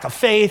the lack of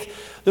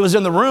faith that was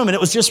in the room, and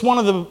it was just one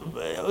of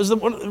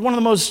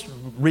the most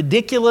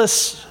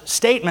ridiculous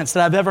statements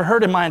that I've ever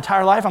heard in my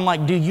entire life. I'm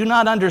like, do you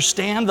not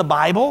understand the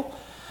Bible?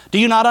 Do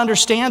you not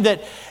understand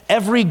that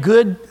every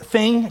good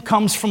thing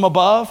comes from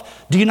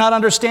above? Do you not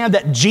understand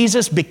that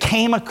Jesus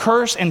became a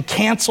curse and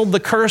canceled the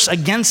curse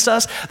against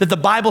us? That the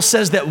Bible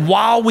says that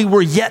while we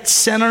were yet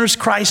sinners,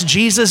 Christ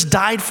Jesus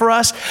died for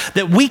us?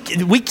 That we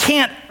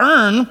can't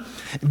earn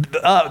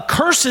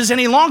curses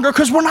any longer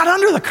because we're not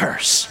under the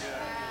curse.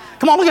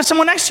 Come on, look at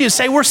someone next to you and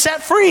say, we're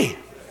set free.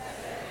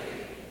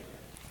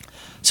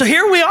 So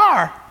here we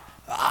are.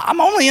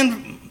 I'm only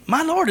in,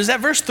 my Lord, is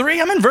that verse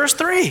 3? I'm in verse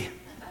 3.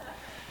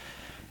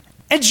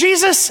 And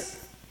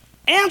Jesus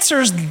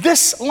answers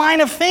this line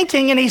of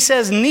thinking and he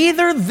says,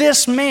 neither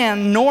this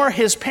man nor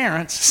his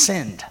parents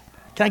sinned.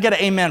 Can I get an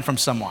amen from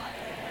someone?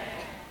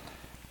 Amen.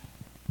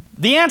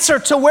 The answer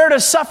to where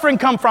does suffering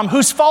come from?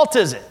 Whose fault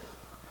is it?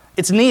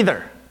 It's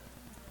neither.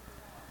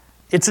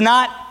 It's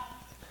not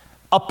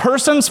a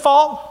person's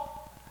fault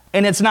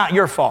and it's not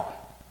your fault.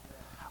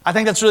 I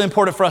think that's really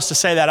important for us to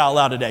say that out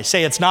loud today.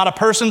 Say, it's not a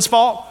person's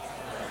fault.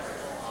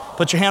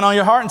 Put your hand on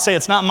your heart and say,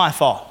 it's not my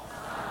fault.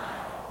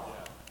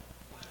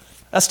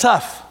 That's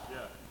tough.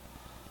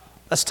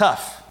 That's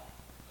tough.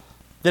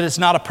 That it's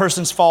not a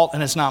person's fault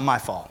and it's not my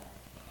fault.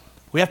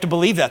 We have to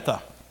believe that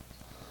though.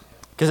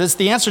 Because it's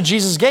the answer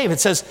Jesus gave.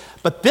 It says,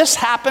 but this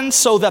happened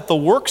so that the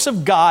works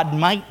of God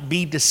might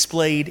be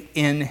displayed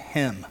in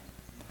him.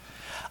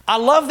 I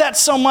love that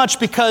so much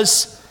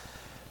because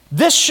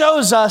this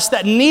shows us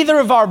that neither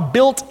of our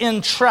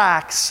built-in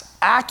tracks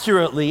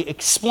accurately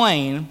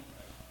explain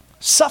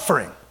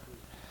suffering.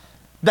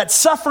 That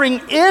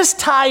suffering is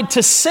tied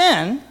to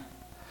sin,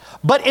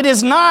 but it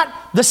is not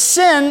the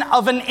sin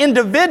of an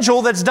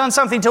individual that's done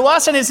something to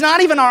us, and it's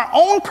not even our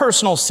own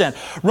personal sin.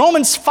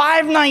 Romans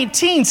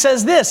 5:19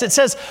 says this. It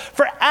says,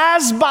 for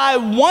as by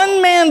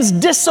one man's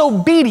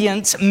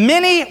disobedience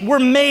many were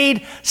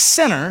made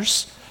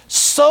sinners,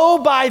 so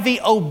by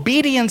the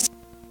obedience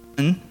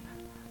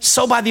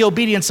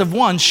of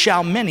one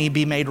shall many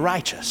be made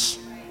righteous.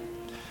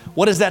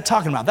 What is that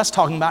talking about? That's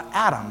talking about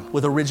Adam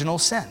with original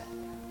sin.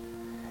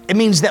 It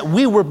means that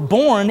we were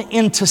born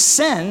into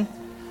sin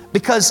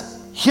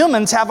because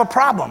humans have a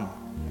problem.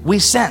 We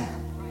sin.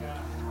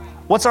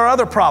 What's our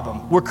other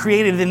problem? We're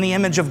created in the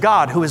image of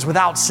God who is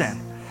without sin.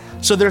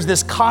 So there's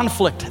this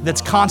conflict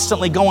that's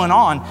constantly going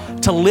on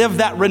to live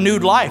that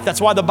renewed life. That's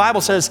why the Bible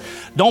says,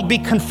 don't be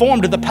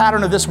conformed to the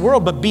pattern of this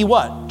world, but be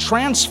what?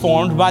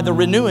 Transformed by the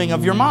renewing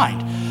of your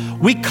mind.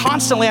 We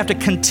constantly have to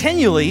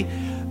continually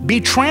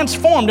be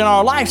transformed in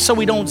our life so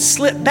we don't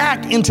slip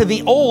back into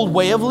the old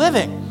way of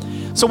living.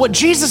 So what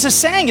Jesus is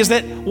saying is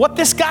that what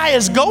this guy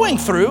is going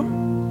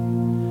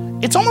through,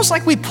 it's almost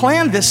like we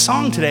planned this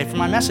song today for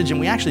my message and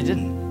we actually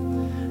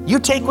didn't. You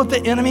take what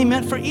the enemy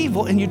meant for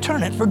evil and you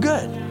turn it for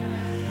good.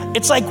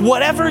 It's like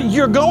whatever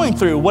you're going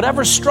through,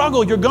 whatever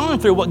struggle you're going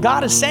through, what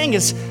God is saying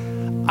is,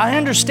 I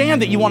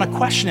understand that you want to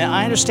question it.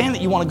 I understand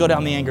that you want to go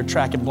down the anger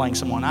track and blame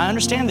someone. I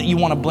understand that you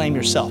want to blame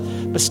yourself.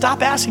 But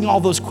stop asking all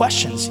those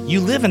questions.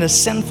 You live in a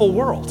sinful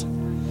world.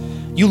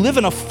 You live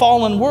in a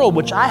fallen world,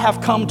 which I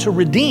have come to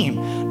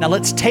redeem. Now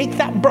let's take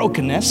that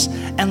brokenness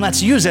and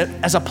let's use it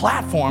as a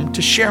platform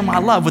to share my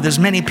love with as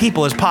many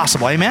people as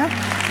possible. Amen?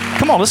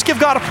 Come on, let's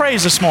give God a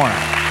praise this morning.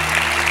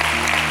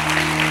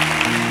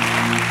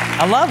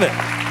 I love it.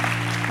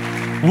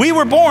 We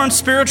were born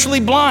spiritually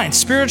blind,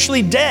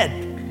 spiritually dead.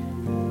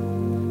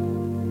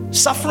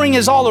 Suffering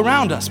is all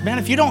around us. Man,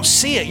 if you don't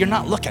see it, you're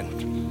not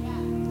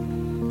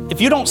looking. If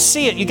you don't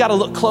see it, you got to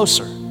look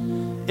closer.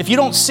 If you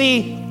don't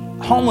see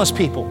homeless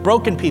people,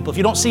 broken people, if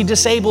you don't see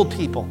disabled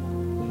people,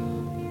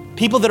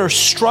 people that are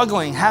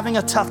struggling, having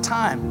a tough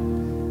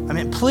time, I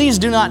mean, please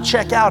do not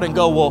check out and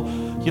go, well,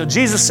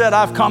 Jesus said,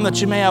 I've come that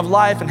you may have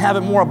life and have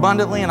it more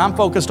abundantly, and I'm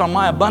focused on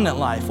my abundant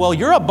life. Well,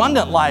 your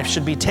abundant life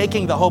should be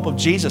taking the hope of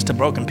Jesus to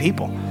broken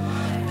people.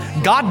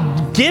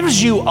 God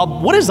gives you,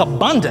 what is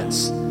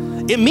abundance?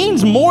 It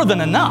means more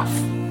than enough.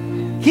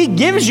 He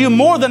gives you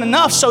more than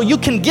enough so you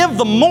can give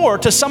the more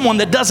to someone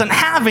that doesn't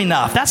have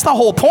enough. That's the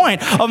whole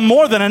point of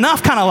more than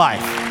enough kind of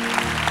life.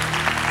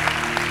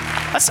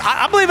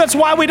 I believe that's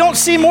why we don't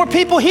see more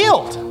people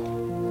healed.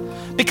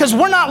 Because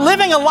we're not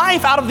living a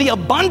life out of the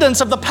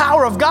abundance of the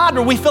power of God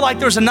where we feel like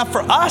there's enough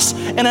for us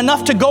and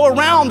enough to go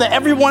around that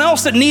everyone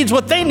else that needs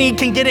what they need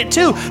can get it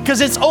too, because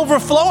it's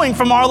overflowing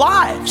from our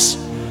lives.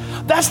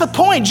 That's the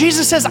point.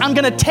 Jesus says, I'm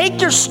going to take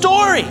your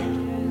story.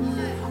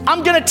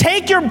 I'm going to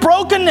take your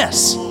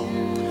brokenness.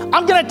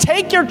 I'm going to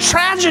take your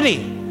tragedy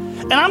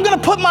and I'm going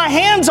to put my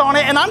hands on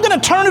it and I'm going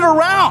to turn it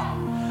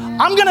around.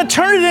 I'm going to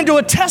turn it into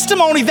a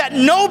testimony that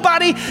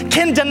nobody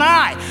can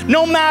deny,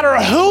 no matter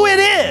who it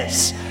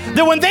is.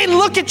 That when they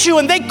look at you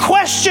and they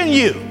question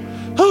you,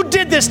 who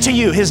did this to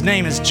you? His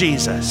name is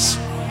Jesus.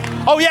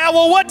 Oh yeah,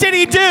 well what did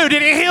he do?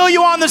 Did he heal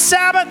you on the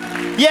Sabbath?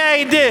 Yeah,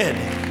 he did.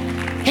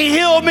 He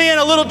healed me in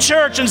a little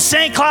church in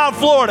St. Cloud,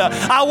 Florida.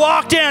 I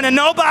walked in and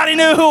nobody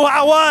knew who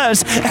I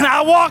was, and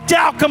I walked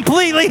out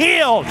completely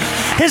healed.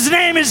 His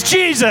name is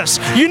Jesus.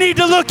 You need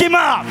to look him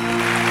up.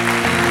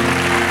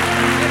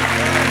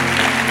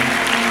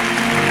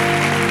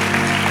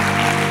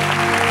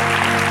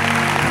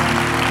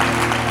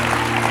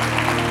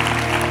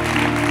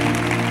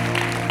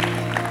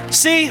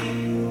 See,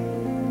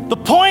 The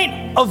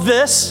point of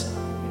this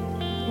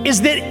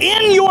is that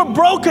in your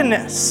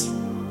brokenness,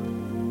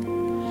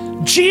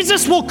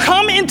 Jesus will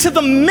come into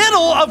the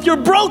middle of your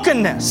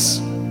brokenness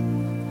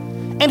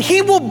and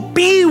he will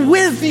be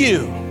with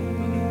you.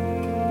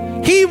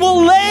 He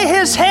will lay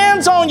his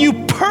hands on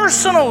you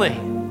personally,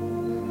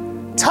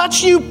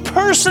 touch you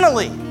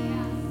personally.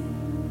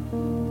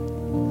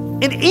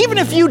 And even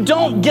if you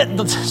don't get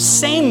the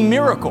same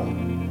miracle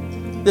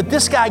that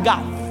this guy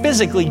got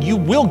physically, you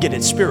will get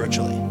it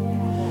spiritually.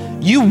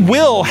 You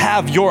will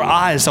have your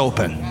eyes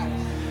open.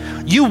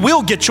 You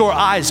will get your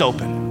eyes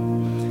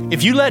open.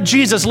 If you let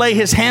Jesus lay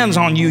his hands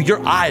on you,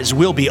 your eyes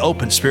will be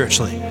open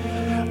spiritually.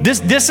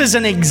 This is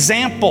an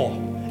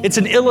example. It's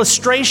an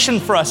illustration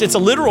for us. It's a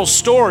literal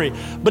story,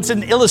 but it's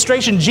an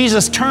illustration.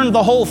 Jesus turned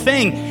the whole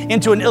thing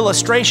into an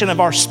illustration of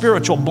our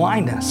spiritual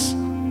blindness.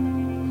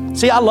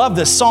 See, I love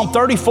this. Psalm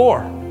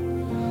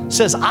 34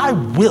 says, I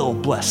will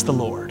bless the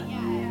Lord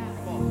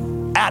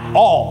at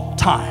all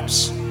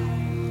times.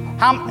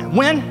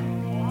 When?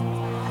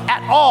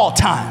 At all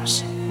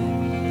times.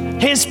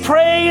 His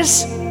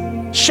praise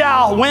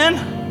shall when?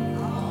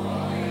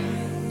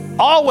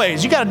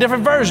 Always. You got a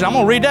different version. I'm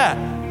going to read that.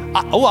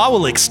 I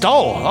will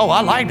extol. Oh,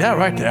 I like that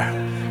right there.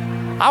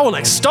 I will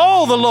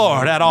extol the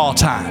Lord at all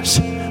times.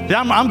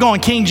 I'm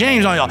going King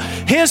James on y'all.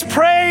 His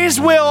praise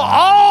will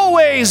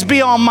always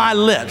be on my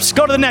lips.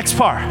 Go to the next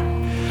part.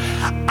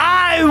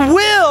 I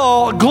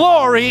will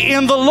glory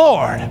in the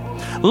Lord.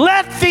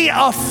 Let the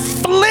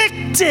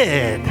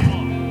afflicted.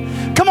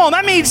 Come on,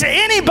 that means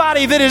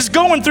anybody that is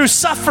going through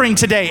suffering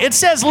today. It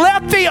says,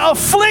 let the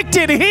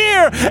afflicted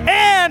hear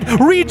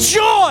and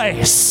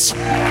rejoice.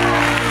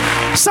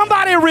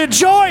 Somebody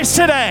rejoice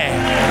today.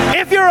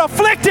 If you're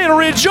afflicted,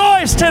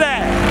 rejoice today.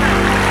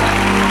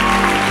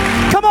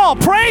 Come on,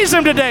 praise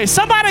him today.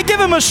 Somebody give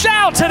him a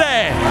shout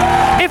today.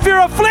 If you're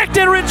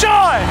afflicted,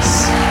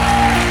 rejoice.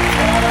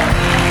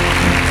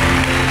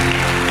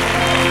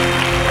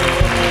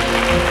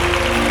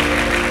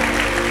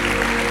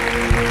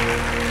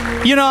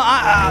 You know,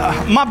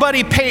 my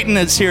buddy Peyton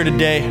is here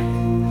today.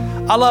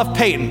 I love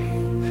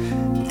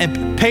Peyton.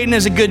 And Peyton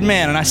is a good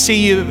man. And I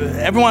see you.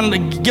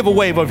 Everyone give a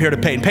wave over here to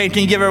Peyton. Peyton,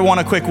 can you give everyone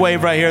a quick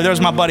wave right here? There's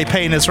my buddy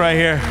Peyton that's right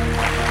here.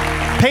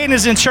 Peyton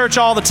is in church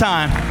all the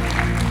time.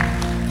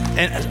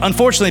 And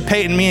unfortunately,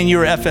 Peyton, me and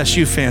you are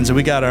FSU fans, and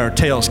we got our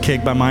tails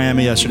kicked by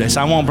Miami yesterday. So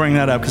I won't bring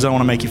that up because I don't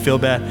want to make you feel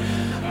bad.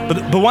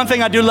 But one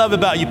thing I do love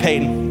about you,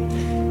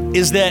 Peyton,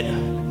 is that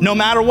no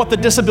matter what the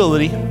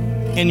disability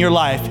in your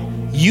life,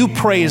 you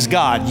praise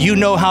God. You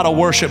know how to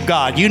worship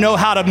God. You know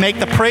how to make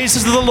the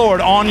praises of the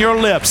Lord on your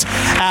lips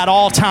at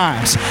all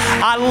times.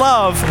 I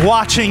love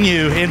watching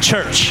you in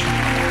church.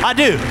 I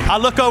do. I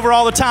look over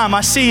all the time.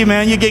 I see you,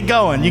 man. You get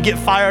going. You get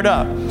fired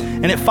up.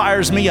 And it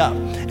fires me up.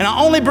 And I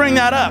only bring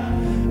that up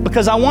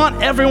because I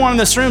want everyone in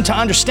this room to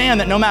understand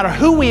that no matter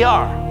who we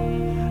are,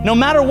 no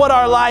matter what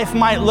our life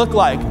might look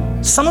like,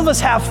 some of us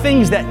have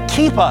things that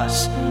keep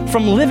us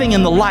from living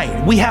in the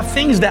light. We have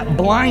things that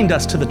blind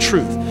us to the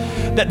truth.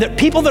 That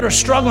people that are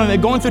struggling, they're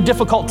going through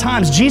difficult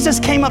times. Jesus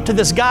came up to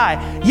this guy,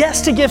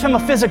 yes, to give him a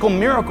physical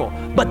miracle,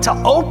 but to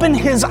open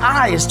his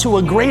eyes to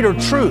a greater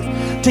truth,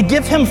 to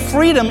give him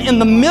freedom in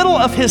the middle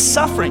of his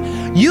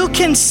suffering. You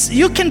can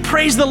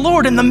praise the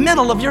Lord in the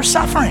middle of your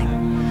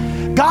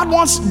suffering. God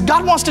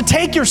wants to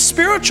take your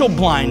spiritual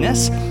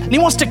blindness and he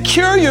wants to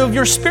cure you of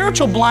your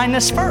spiritual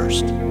blindness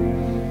first.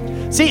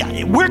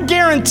 See, we're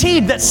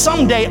guaranteed that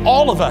someday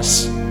all of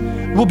us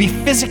will be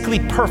physically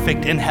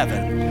perfect in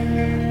heaven.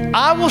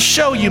 I will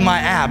show you my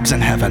abs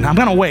in heaven. I'm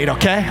gonna wait,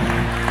 okay?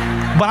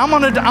 But I'm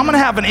gonna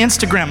have an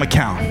Instagram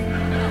account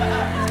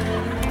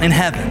in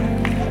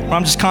heaven where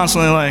I'm just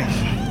constantly like,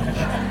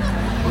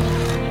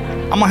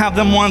 I'm gonna have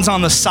them ones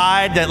on the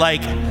side that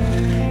like,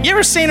 you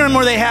ever seen them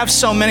where they have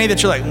so many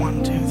that you're like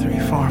 1, 2, 3,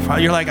 4,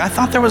 5. You're like, I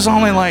thought there was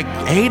only like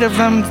 8 of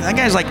them. That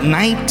guy's like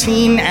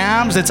 19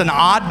 abs. It's an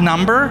odd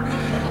number.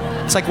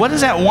 It's like, what is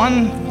that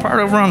one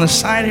part over on the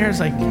side here? It's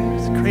like,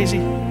 it's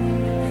crazy.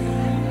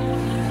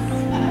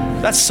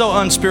 That's so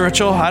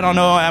unspiritual. I don't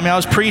know. I mean, I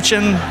was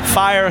preaching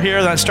fire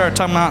here, then I started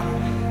talking about.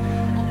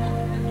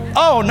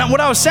 Oh, no, what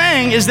I was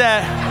saying is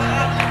that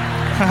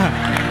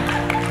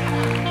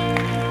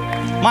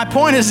my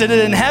point is that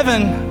in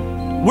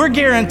heaven, we're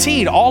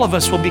guaranteed all of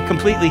us will be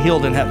completely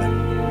healed in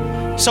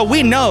heaven. So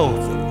we know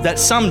that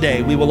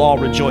someday we will all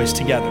rejoice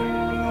together.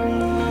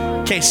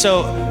 Okay,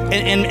 so,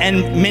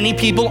 and many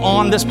people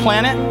on this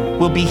planet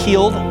will be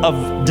healed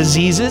of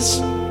diseases,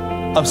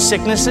 of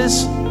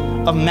sicknesses,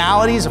 of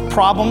maladies, of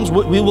problems.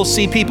 We will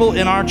see people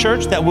in our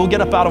church that will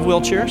get up out of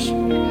wheelchairs.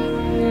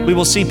 We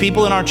will see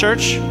people in our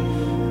church,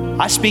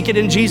 I speak it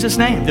in Jesus'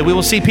 name, that we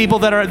will see people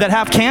that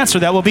have cancer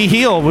that will be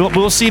healed.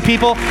 We'll see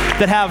people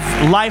that have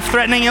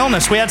life-threatening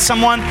illness. We had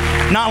someone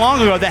not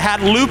long ago that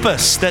had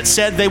lupus that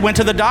said they went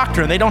to the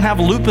doctor and they don't have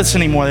lupus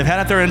anymore. They've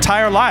had it their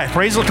entire life.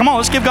 Praise the Lord. Come on,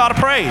 let's give God a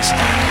praise.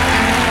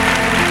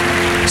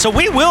 So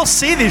we will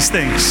see these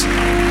things.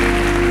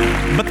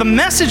 But the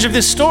message of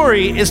this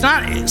story is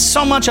not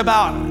so much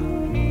about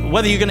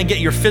whether you're going to get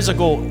your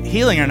physical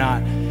healing or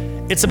not.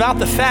 It's about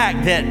the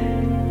fact that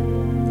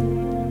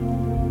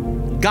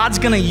God's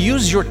going to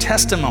use your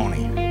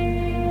testimony.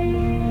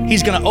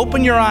 He's going to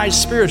open your eyes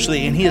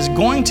spiritually, and he is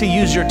going to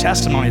use your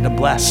testimony to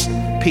bless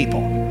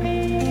people.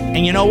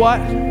 And you know what?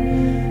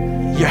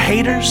 Your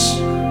haters,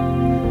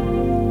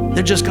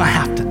 they're just going to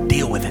have to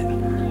deal with it.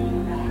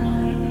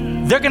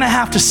 They're going to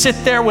have to sit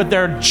there with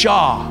their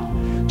jaw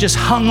just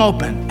hung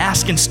open,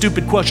 asking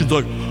stupid questions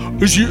like,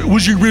 was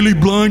he really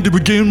blind to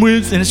begin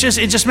with? And it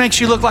just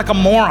makes you look like a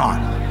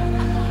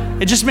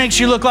moron. It just makes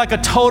you look like a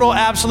total,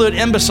 absolute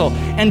imbecile.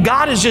 And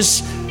God is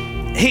just,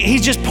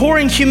 he's just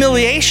pouring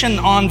humiliation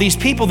on these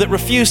people that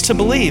refuse to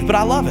believe. But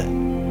I love it.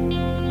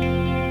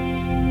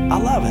 I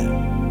love it.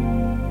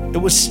 It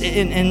was,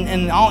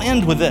 and I'll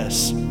end with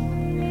this.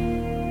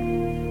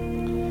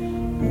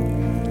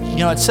 You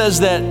know, it says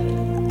that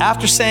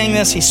after saying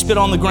this, he spit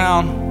on the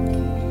ground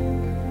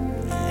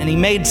and he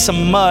made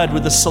some mud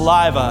with the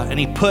saliva and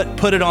he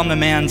put it on the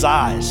man's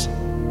eyes.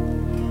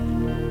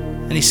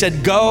 And he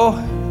said, "Go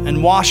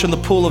and wash in the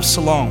pool of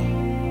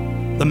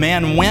Siloam." The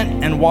man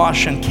went and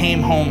washed and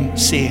came home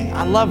seeing.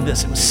 I love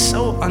this. It was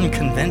so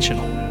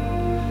unconventional.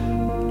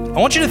 I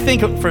want you to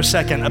think for a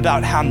second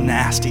about how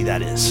nasty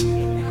that is.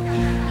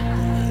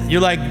 You're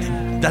like,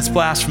 that's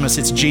blasphemous.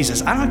 It's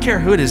Jesus. I don't care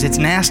who it is. It's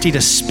nasty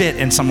to spit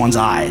in someone's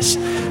eyes.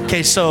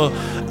 Okay, so,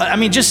 I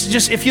mean,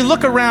 just if you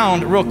look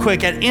around real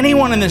quick at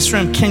anyone in this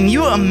room, can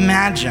you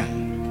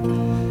imagine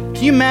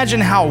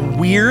how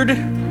weird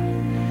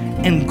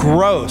and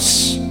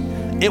gross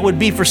it would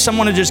be for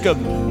someone to just go,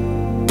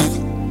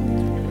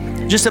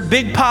 just a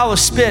big pile of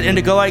spit, and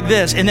to go like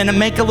this, and then to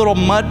make a little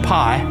mud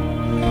pie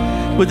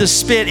with the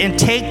spit and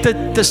take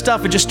the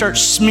stuff and just start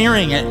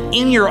smearing it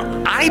in your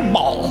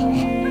eyeball.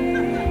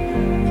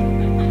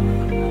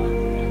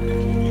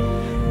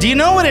 Do you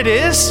know what it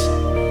is?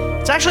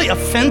 It's actually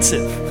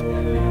offensive.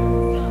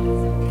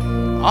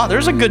 Oh,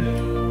 there's a good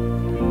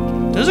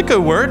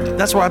word.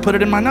 That's why I put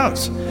it in my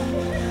notes.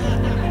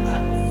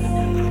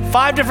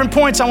 5 different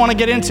points I want to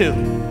get into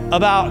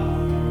about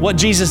what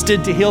Jesus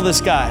did to heal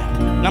this guy.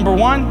 Number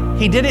 1,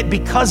 he did it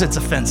because it's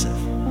offensive.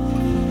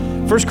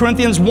 1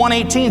 Corinthians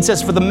 1:18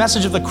 says, "For the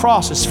message of the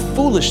cross is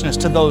foolishness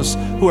to those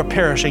who are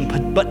perishing,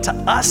 but to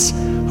us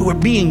who are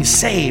being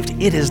saved,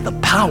 it is the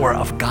power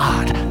of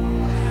God."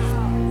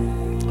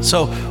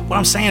 So what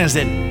I'm saying is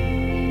that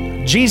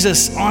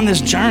Jesus, on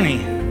this journey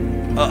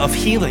of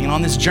healing and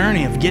on this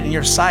journey of getting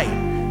your sight,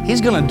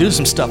 he's going to do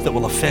some stuff that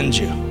will offend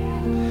you.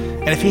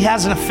 And if he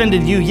hasn't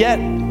offended you yet,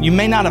 you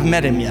may not have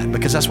met him yet,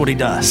 because that's what he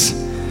does.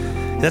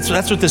 That's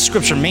what this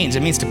scripture means.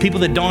 It means to people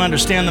that don't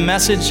understand the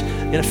message,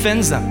 it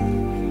offends them.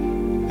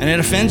 And it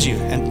offends you.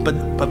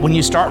 But when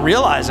you start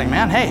realizing,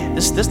 man, hey,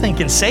 this thing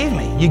can save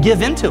me, you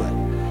give into it.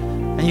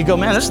 And you go,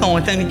 man, this is the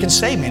only thing that can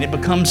save me. And it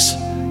becomes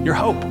your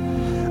hope.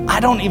 I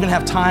don't even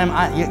have time.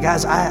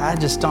 Guys, I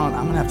just don't.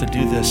 I'm going to have to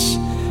do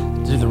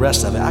the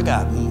rest of it. I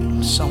got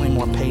so many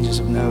more pages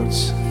of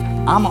notes.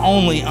 I'm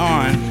only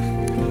on,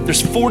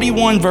 there's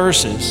 41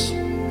 verses.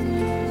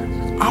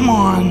 I'm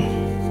on,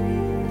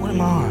 what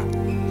am I on?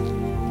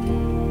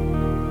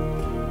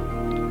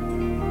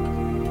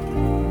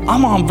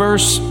 I'm on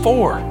verse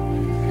 4.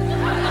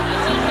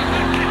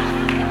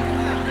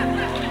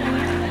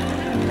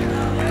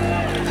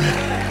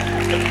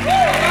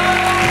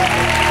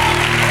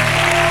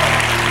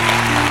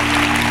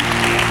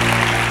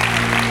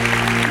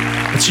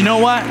 But you know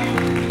what?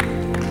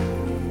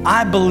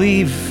 I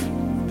believe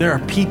there are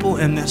people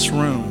in this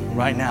room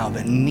right now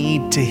that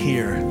need to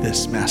hear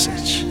this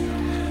message.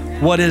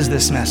 What is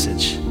this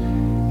message?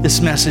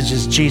 This message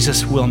is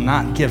Jesus will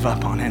not give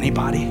up on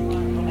anybody.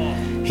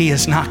 He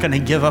is not going to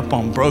give up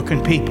on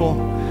broken people.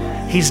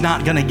 He's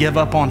not going to give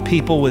up on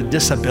people with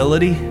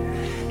disability.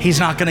 He's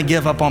not going to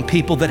give up on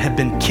people that have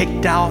been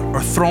kicked out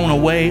or thrown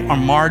away or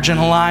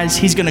marginalized.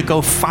 He's going to go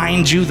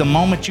find you the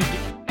moment you get.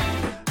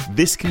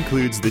 This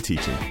concludes the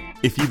teaching.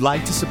 If you'd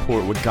like to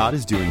support what God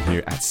is doing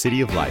here at City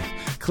of Life,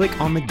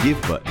 click on the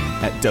Give button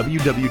at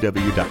www.col.tv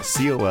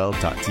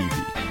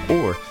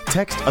or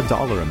text a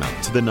dollar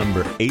amount to the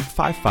number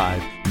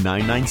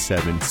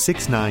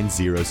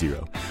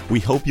 855-997-6900.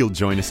 We hope you'll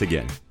join us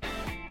again.